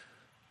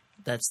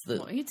 That's the...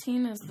 Well,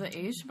 18 is the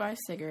age to buy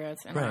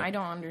cigarettes, and right. I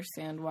don't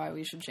understand why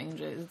we should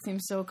change it. It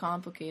seems so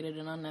complicated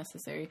and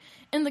unnecessary.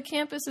 And the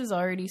campus is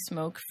already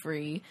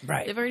smoke-free.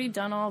 Right. They've already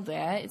done all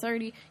that. It's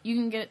already... You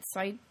can get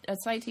a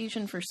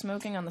citation for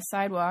smoking on the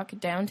sidewalk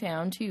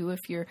downtown, too,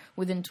 if you're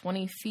within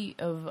 20 feet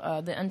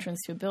of the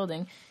entrance to a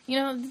building.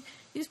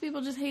 These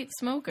people just hate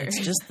smokers.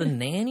 It's just the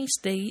nanny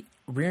state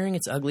rearing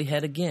its ugly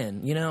head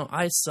again.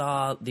 I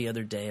saw the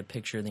other day a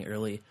picture in the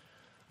early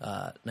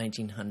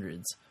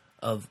 1900s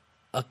of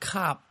a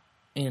cop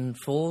in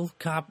full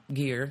cop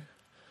gear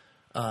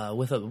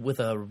with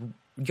a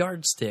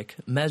yardstick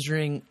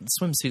measuring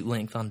swimsuit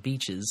length on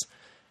beaches.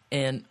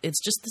 And it's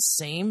just the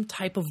same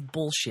type of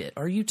bullshit.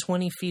 Are you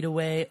 20 feet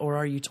away or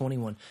are you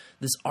 21?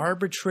 This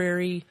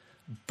arbitrary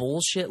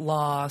bullshit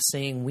law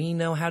saying we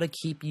know how to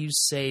keep you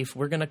safe.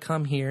 We're going to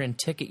come here and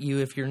ticket you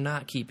if you're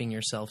not keeping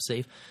yourself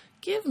safe.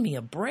 Give me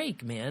a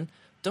break, man.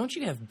 don't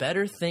you have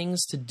better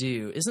things to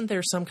do? Isn't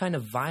there some kind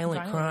of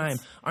violent crime?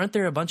 Violence. Aren't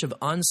there a bunch of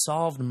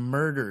unsolved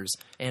murders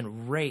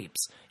and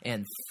rapes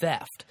and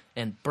theft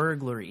and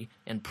burglary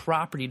and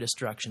property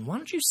destruction? Why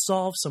don't you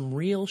solve some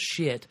real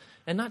shit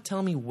and not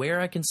tell me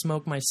where I can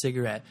smoke my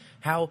cigarette,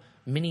 how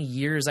many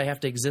years I have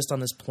to exist on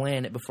this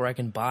planet before I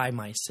can buy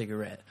my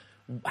cigarette,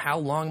 how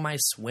long my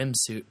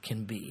swimsuit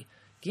can be?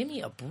 Give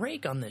me a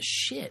break on this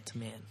shit,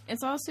 man.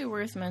 It's also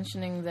worth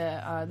mentioning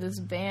that this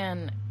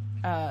ban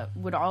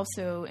would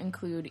also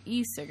include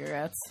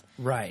e-cigarettes.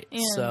 Right.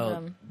 And,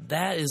 so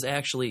that is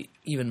actually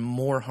even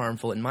more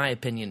harmful, in my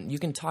opinion. You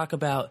can talk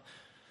about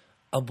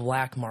a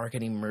black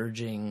market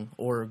emerging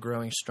or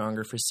growing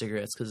stronger for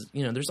cigarettes because,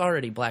 there's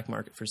already black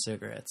market for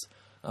cigarettes.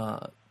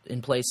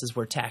 In places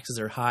where taxes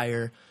are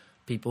higher,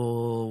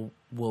 people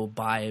will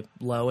buy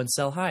low and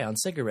sell high on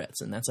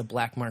cigarettes, and that's a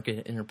black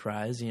market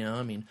enterprise,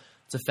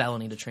 It's a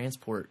felony to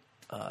transport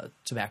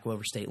tobacco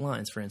over state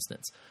lines, for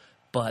instance.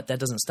 But that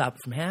doesn't stop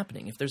it from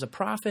happening. If there's a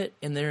profit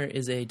and there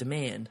is a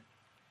demand,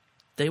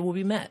 they will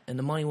be met and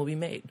the money will be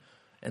made.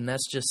 And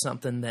that's just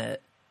something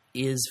that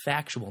is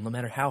factual, no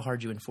matter how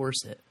hard you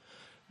enforce it.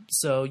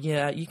 So,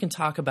 yeah, you can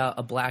talk about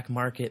a black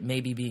market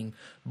maybe being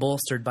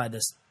bolstered by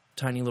this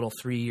tiny little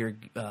 3-year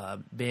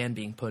ban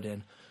being put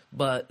in.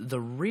 But the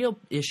real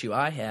issue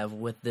I have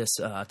with this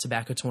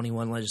Tobacco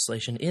 21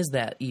 legislation is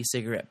that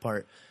e-cigarette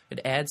part. It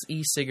adds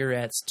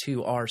e-cigarettes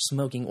to our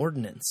smoking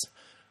ordinance,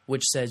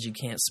 which says you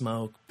can't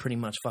smoke pretty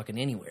much fucking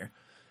anywhere.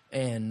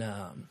 And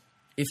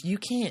if you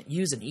can't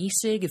use an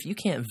e-cig, if you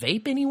can't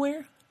vape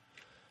anywhere,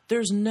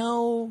 there's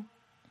no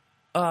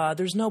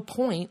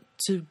point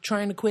to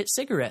trying to quit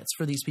cigarettes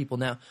for these people.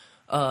 Now,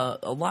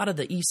 a lot of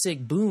the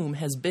e-cig boom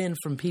has been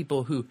from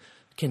people who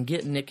can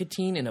get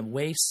nicotine in a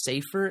way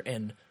safer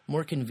and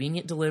more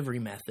convenient delivery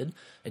method.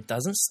 It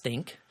doesn't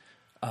stink.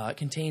 It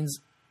contains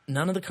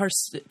none of the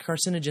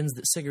carcinogens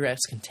that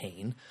cigarettes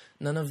contain,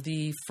 none of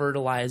the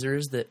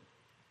fertilizers that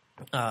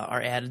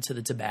are added to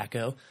the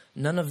tobacco,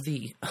 none of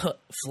the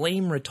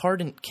flame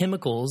retardant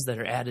chemicals that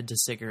are added to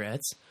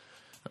cigarettes,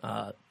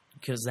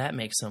 because that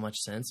makes so much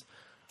sense.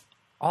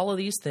 All of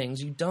these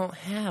things you don't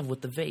have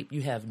with the vape.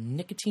 You have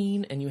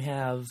nicotine and you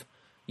have,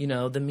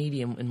 the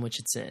medium in which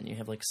it's in. You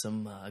have like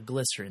some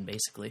glycerin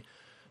basically,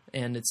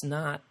 and it's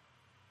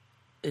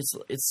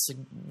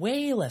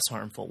way less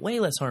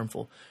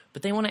harmful,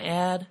 but they want to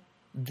add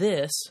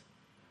this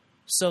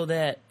so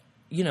that,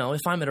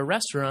 if I'm at a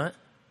restaurant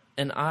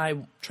and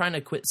I'm trying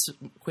to quit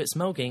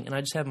smoking and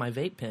I just have my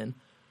vape pen,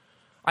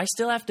 I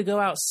still have to go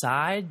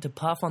outside to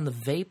puff on the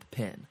vape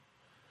pen.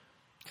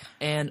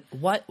 And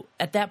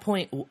at that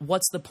point,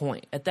 what's the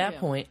point? At that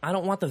point, I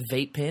don't want the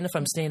vape pen if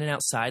I'm standing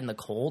outside in the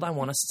cold. I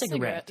want a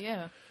cigarette.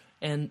 Yeah.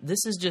 And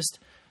this is just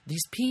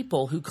these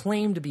people who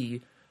claim to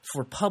be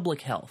for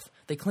public health.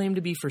 They claim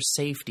to be for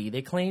safety.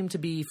 They claim to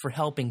be for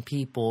helping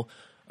people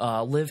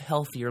live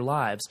healthier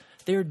lives.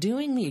 They're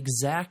doing the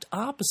exact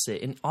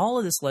opposite in all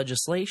of this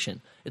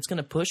legislation. It's going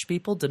to push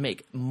people to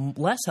make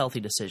less healthy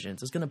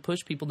decisions. It's going to push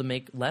people to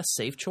make less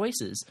safe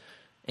choices.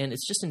 And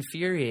it's just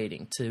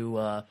infuriating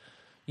to,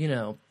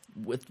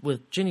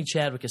 with Jenny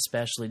Chadwick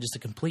especially, just a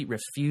complete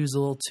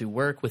refusal to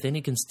work with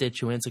any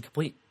constituents, a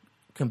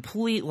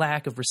complete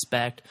lack of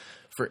respect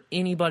for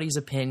anybody's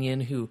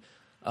opinion who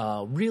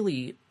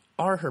really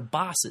are her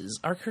bosses.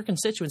 Her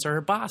constituents are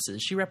her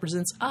bosses. She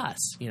represents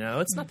us,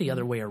 It's not the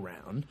other way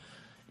around.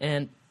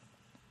 And,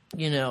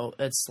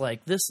 it's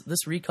like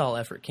this recall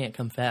effort can't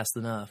come fast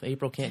enough.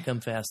 April can't come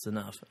fast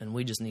enough, and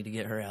we just need to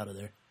get her out of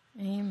there.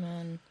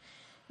 Amen.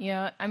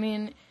 Yeah,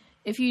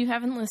 if you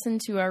haven't listened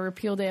to our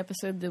Repeal Day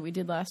episode that we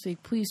did last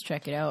week, please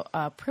check it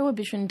out.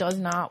 Prohibition does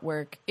not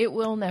work. It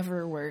will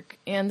never work.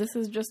 And this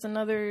is just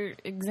another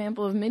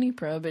example of mini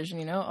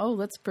prohibition,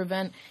 let's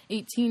prevent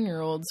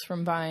 18-year-olds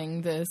from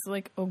buying this.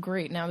 Like, oh,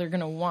 great, now they're going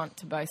to want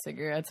to buy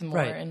cigarettes more,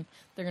 right, and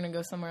they're going to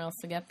go somewhere else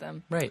to get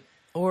them. Right.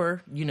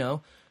 Or,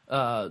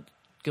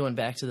 going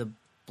back to the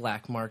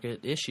black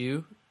market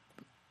issue,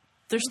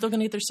 they're still going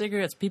to get their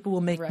cigarettes. People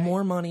will make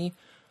more money.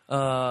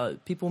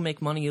 People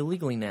make money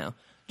illegally now.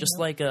 Just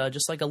like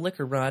a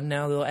liquor run,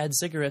 now they'll add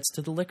cigarettes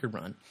to the liquor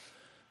run.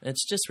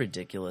 It's just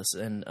ridiculous,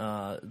 and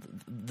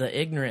the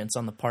ignorance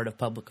on the part of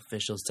public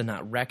officials to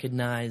not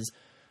recognize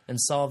and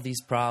solve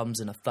these problems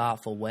in a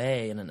thoughtful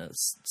way and in a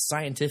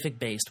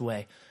scientific-based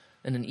way,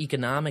 in an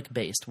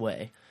economic-based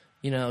way.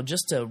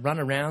 Just to run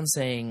around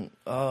saying,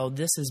 "Oh,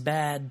 this is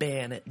bad,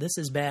 ban it. This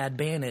is bad,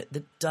 ban it."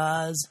 That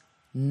does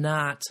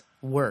not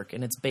work,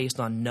 and it's based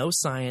on no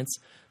science.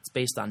 It's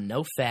based on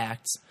no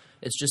facts.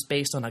 It's just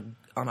based on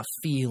a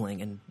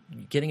feeling and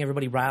getting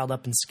everybody riled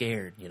up and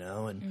scared,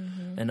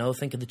 and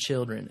think of the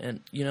children.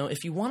 And,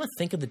 if you want to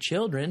think of the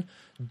children,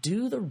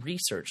 do the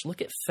research.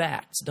 Look at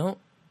facts. Don't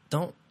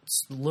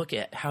look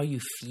at how you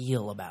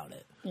feel about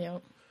it.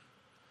 Yep.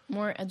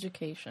 More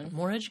education.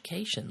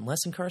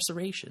 Less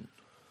incarceration.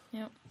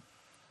 Yep.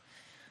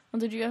 Well,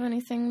 did you have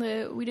anything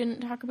that we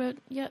didn't talk about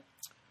yet?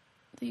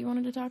 that you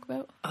wanted to talk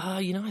about?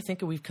 I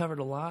think we've covered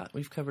a lot.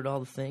 We've covered all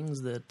the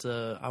things that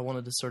I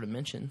wanted to sort of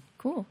mention.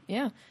 Cool.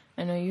 Yeah.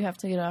 I know you have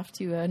to get off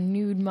to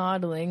nude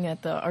modeling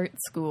at the art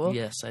school.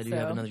 Yes, I do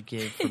have another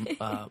gig from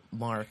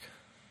Mark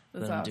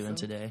that I'm doing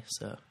today.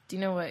 So, do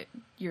you know what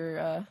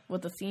your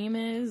what the theme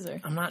is? Or?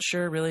 I'm not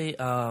sure really.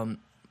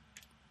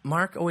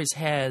 Mark always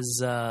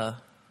has a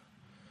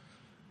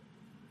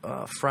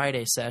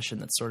Friday session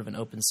that's sort of an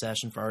open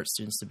session for art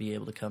students to be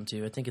able to come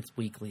to. I think it's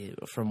weekly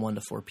from 1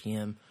 to 4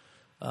 p.m.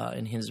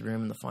 In his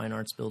room in the Fine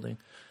Arts Building.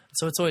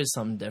 So it's always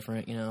something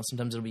different,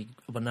 Sometimes it'll be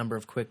a number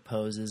of quick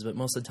poses, but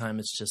most of the time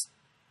it's just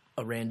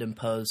a random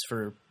pose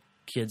for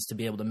kids to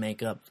be able to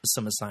make up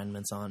some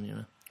assignments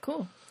on,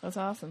 Cool. That's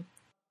awesome.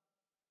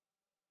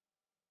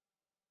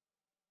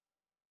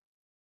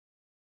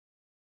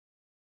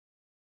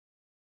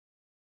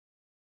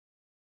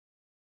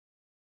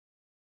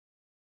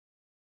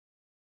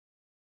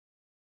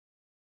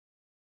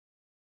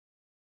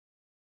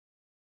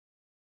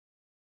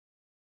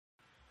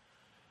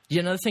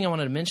 Another thing I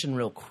wanted to mention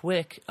real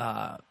quick,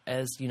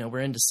 as we're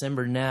in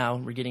December now,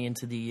 we're getting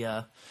into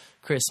the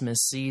Christmas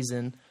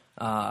season.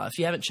 If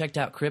you haven't checked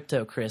out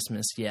Crypto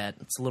Christmas yet,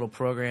 it's a little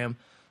program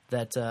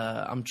that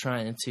I'm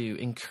trying to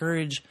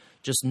encourage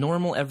just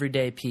normal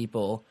everyday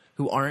people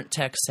who aren't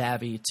tech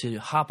savvy to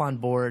hop on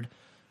board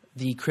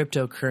the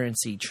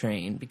cryptocurrency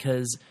train,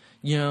 because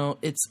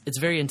it's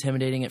very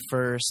intimidating at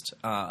first.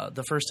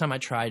 The first time I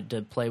tried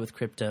to play with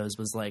cryptos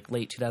was like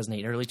late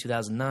 2008, early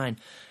 2009.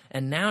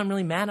 And now I'm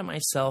really mad at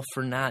myself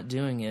for not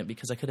doing it,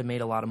 because I could have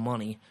made a lot of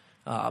money.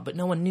 But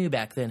no one knew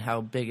back then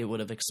how big it would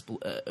have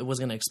it was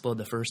going to explode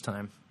the first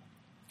time.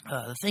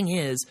 The thing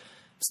is,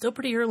 it's still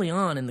pretty early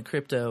on in the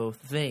crypto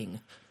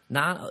thing.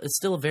 It's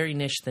still a very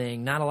niche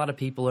thing. Not a lot of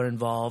people are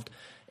involved.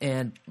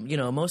 And,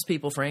 most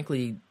people,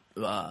 frankly,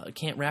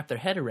 can't wrap their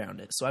head around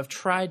it. So I've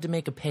tried to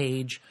make a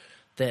page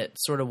that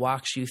sort of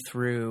walks you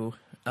through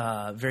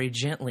very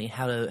gently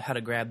how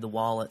to grab the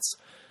wallets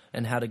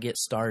and how to get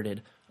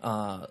started.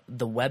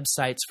 The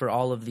websites for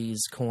all of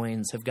these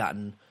coins have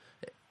gotten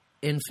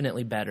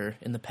infinitely better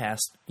in the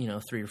past,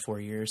 3 or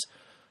 4 years.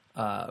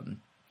 And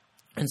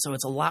so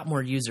it's a lot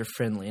more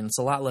user-friendly, and it's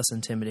a lot less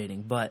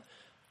intimidating. But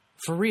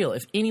for real,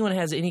 if anyone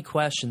has any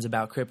questions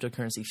about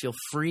cryptocurrency, feel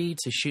free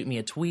to shoot me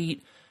a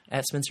tweet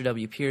at Spencer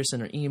W.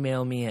 Pearson or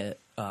email me at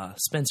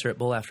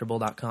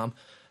spencer@bullafterbull.com,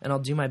 and I'll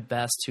do my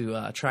best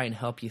to try and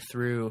help you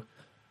through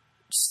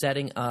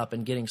setting up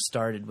and getting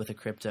started with a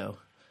crypto.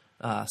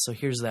 So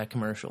here's that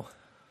commercial.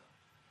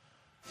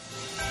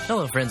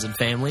 Hello, friends and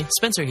family.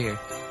 Spencer here.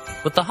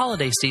 With the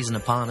holiday season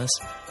upon us,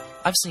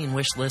 I've seen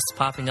wish lists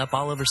popping up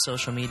all over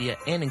social media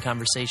and in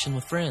conversation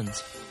with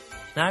friends.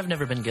 Now, I've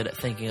never been good at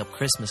thinking up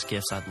Christmas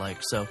gifts I'd like,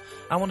 so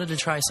I wanted to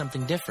try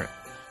something different.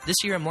 This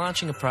year, I'm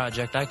launching a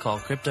project I call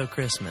Crypto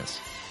Christmas.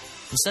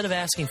 Instead of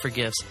asking for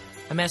gifts,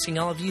 I'm asking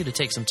all of you to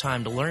take some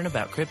time to learn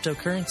about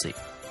cryptocurrency.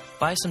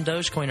 Buy some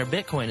Dogecoin or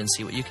Bitcoin and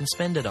see what you can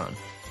spend it on.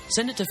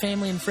 Send it to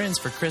family and friends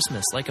for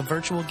Christmas, like a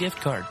virtual gift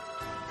card.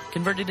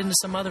 Convert it into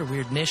some other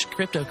weird niche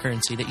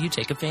cryptocurrency that you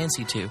take a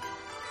fancy to.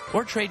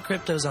 Or trade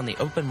cryptos on the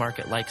open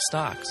market like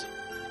stocks.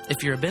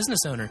 If you're a business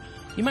owner,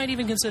 you might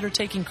even consider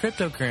taking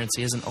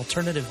cryptocurrency as an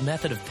alternative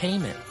method of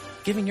payment,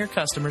 giving your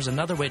customers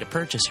another way to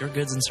purchase your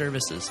goods and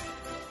services.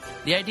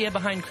 The idea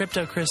behind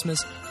Crypto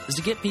Christmas is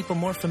to get people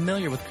more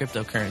familiar with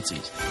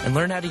cryptocurrencies and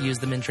learn how to use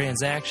them in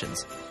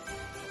transactions.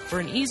 For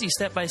an easy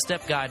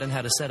step-by-step guide on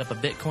how to set up a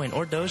Bitcoin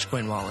or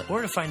Dogecoin wallet,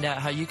 or to find out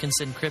how you can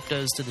send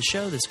cryptos to the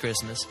show this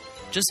Christmas,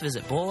 just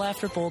visit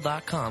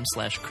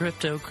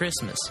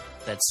bullafterbull.com/cryptochristmas.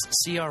 That's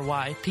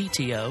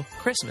CRYPTO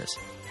Christmas.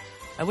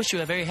 I wish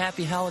you a very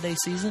happy holiday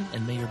season,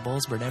 and may your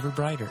bulls burn ever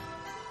brighter.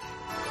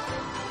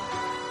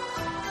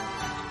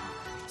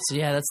 So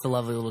yeah, that's the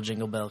lovely little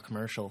Jingle Bell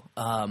commercial.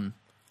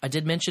 I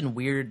did mention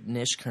weird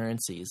niche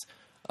currencies.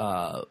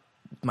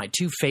 My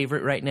two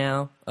favorite right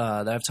now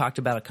that I've talked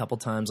about a couple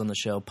times on the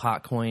show,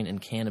 Potcoin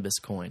and Cannabis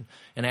Coin.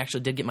 And I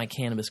actually did get my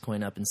Cannabis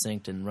Coin up and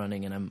synced and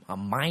running, and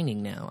I'm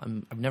mining now.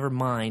 I've never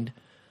mined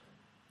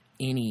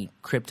any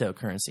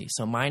cryptocurrency.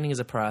 So mining is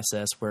a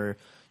process where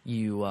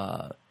you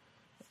I'm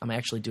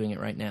actually doing it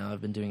right now.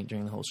 I've been doing it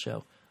during the whole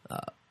show.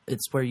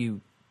 It's where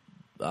you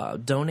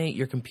donate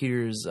your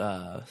computer's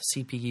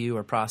CPU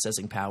or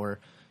processing power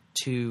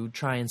to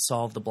try and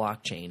solve the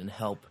blockchain and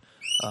help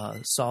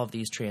solve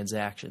these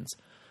transactions.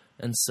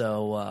 And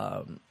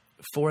so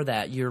for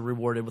that, you're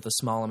rewarded with a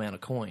small amount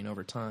of coin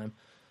over time.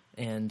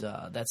 And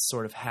that's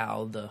sort of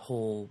how the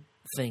whole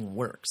thing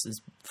works,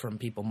 is from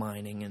people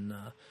mining and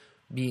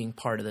being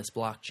part of this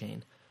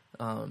blockchain.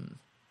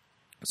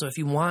 So if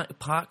you want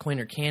Potcoin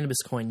or Cannabis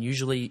Coin,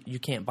 usually you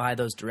can't buy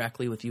those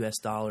directly with US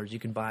dollars. You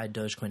can buy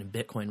Dogecoin and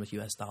Bitcoin with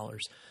US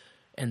dollars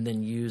and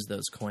then use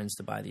those coins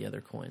to buy the other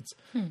coins.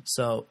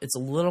 So it's a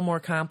little more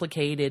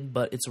complicated,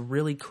 but it's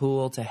really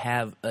cool to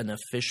have an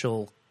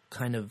official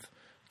kind of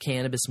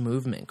cannabis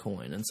movement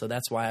coin. And so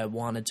that's why I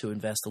wanted to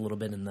invest a little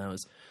bit in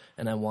those,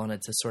 and I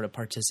wanted to sort of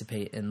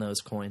participate in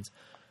those coins.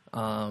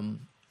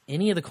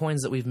 Any of the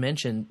coins that we've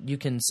mentioned, you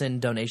can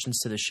send donations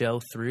to the show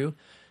through.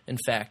 In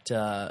fact,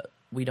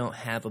 we don't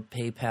have a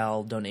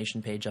PayPal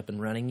donation page up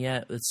and running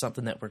yet. It's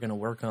something that we're going to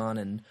work on,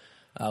 and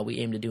we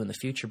aim to do in the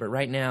future. But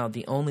right now,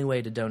 the only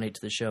way to donate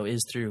to the show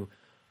is through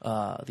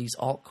these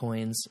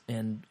altcoins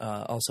and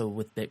also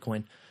with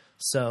Bitcoin.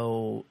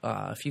 So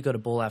if you go to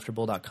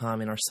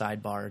bullafterbull.com in our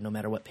sidebar, no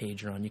matter what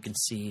page you're on, you can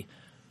see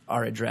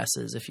our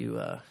addresses if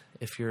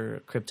you're a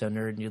crypto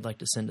nerd and you'd like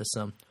to send us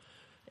some.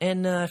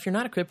 And if you're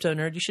not a crypto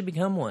nerd, you should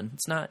become one.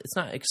 It's not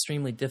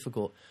extremely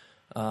difficult.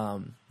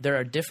 There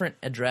are different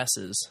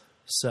addresses.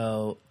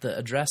 So the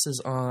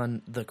addresses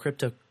on the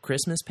Crypto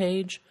Christmas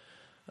page,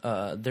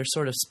 they're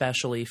sort of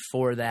specially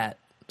for that.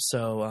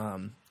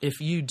 So if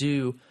you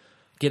do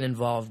get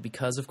involved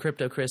because of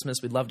Crypto Christmas,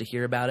 we'd love to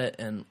hear about it,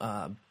 and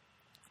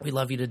we'd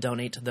love you to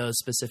donate to those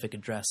specific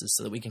addresses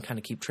so that we can kind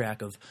of keep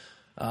track of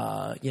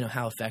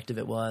how effective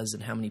it was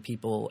and how many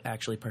people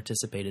actually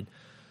participated.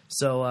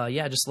 So,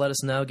 just let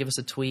us know. Give us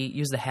a tweet.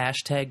 Use the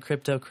hashtag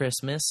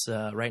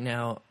CryptoChristmas. Right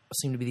now, I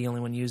seem to be the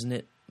only one using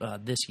it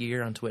this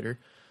year on Twitter.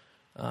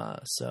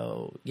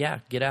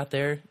 Get out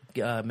there.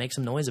 Make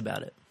some noise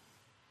about it.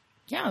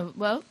 Yeah,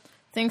 well,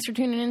 thanks for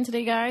tuning in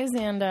today, guys.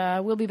 And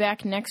we'll be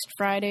back next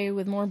Friday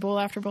with more Bowl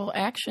After Bowl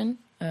action.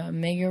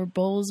 May your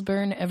bowls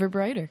burn ever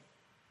brighter.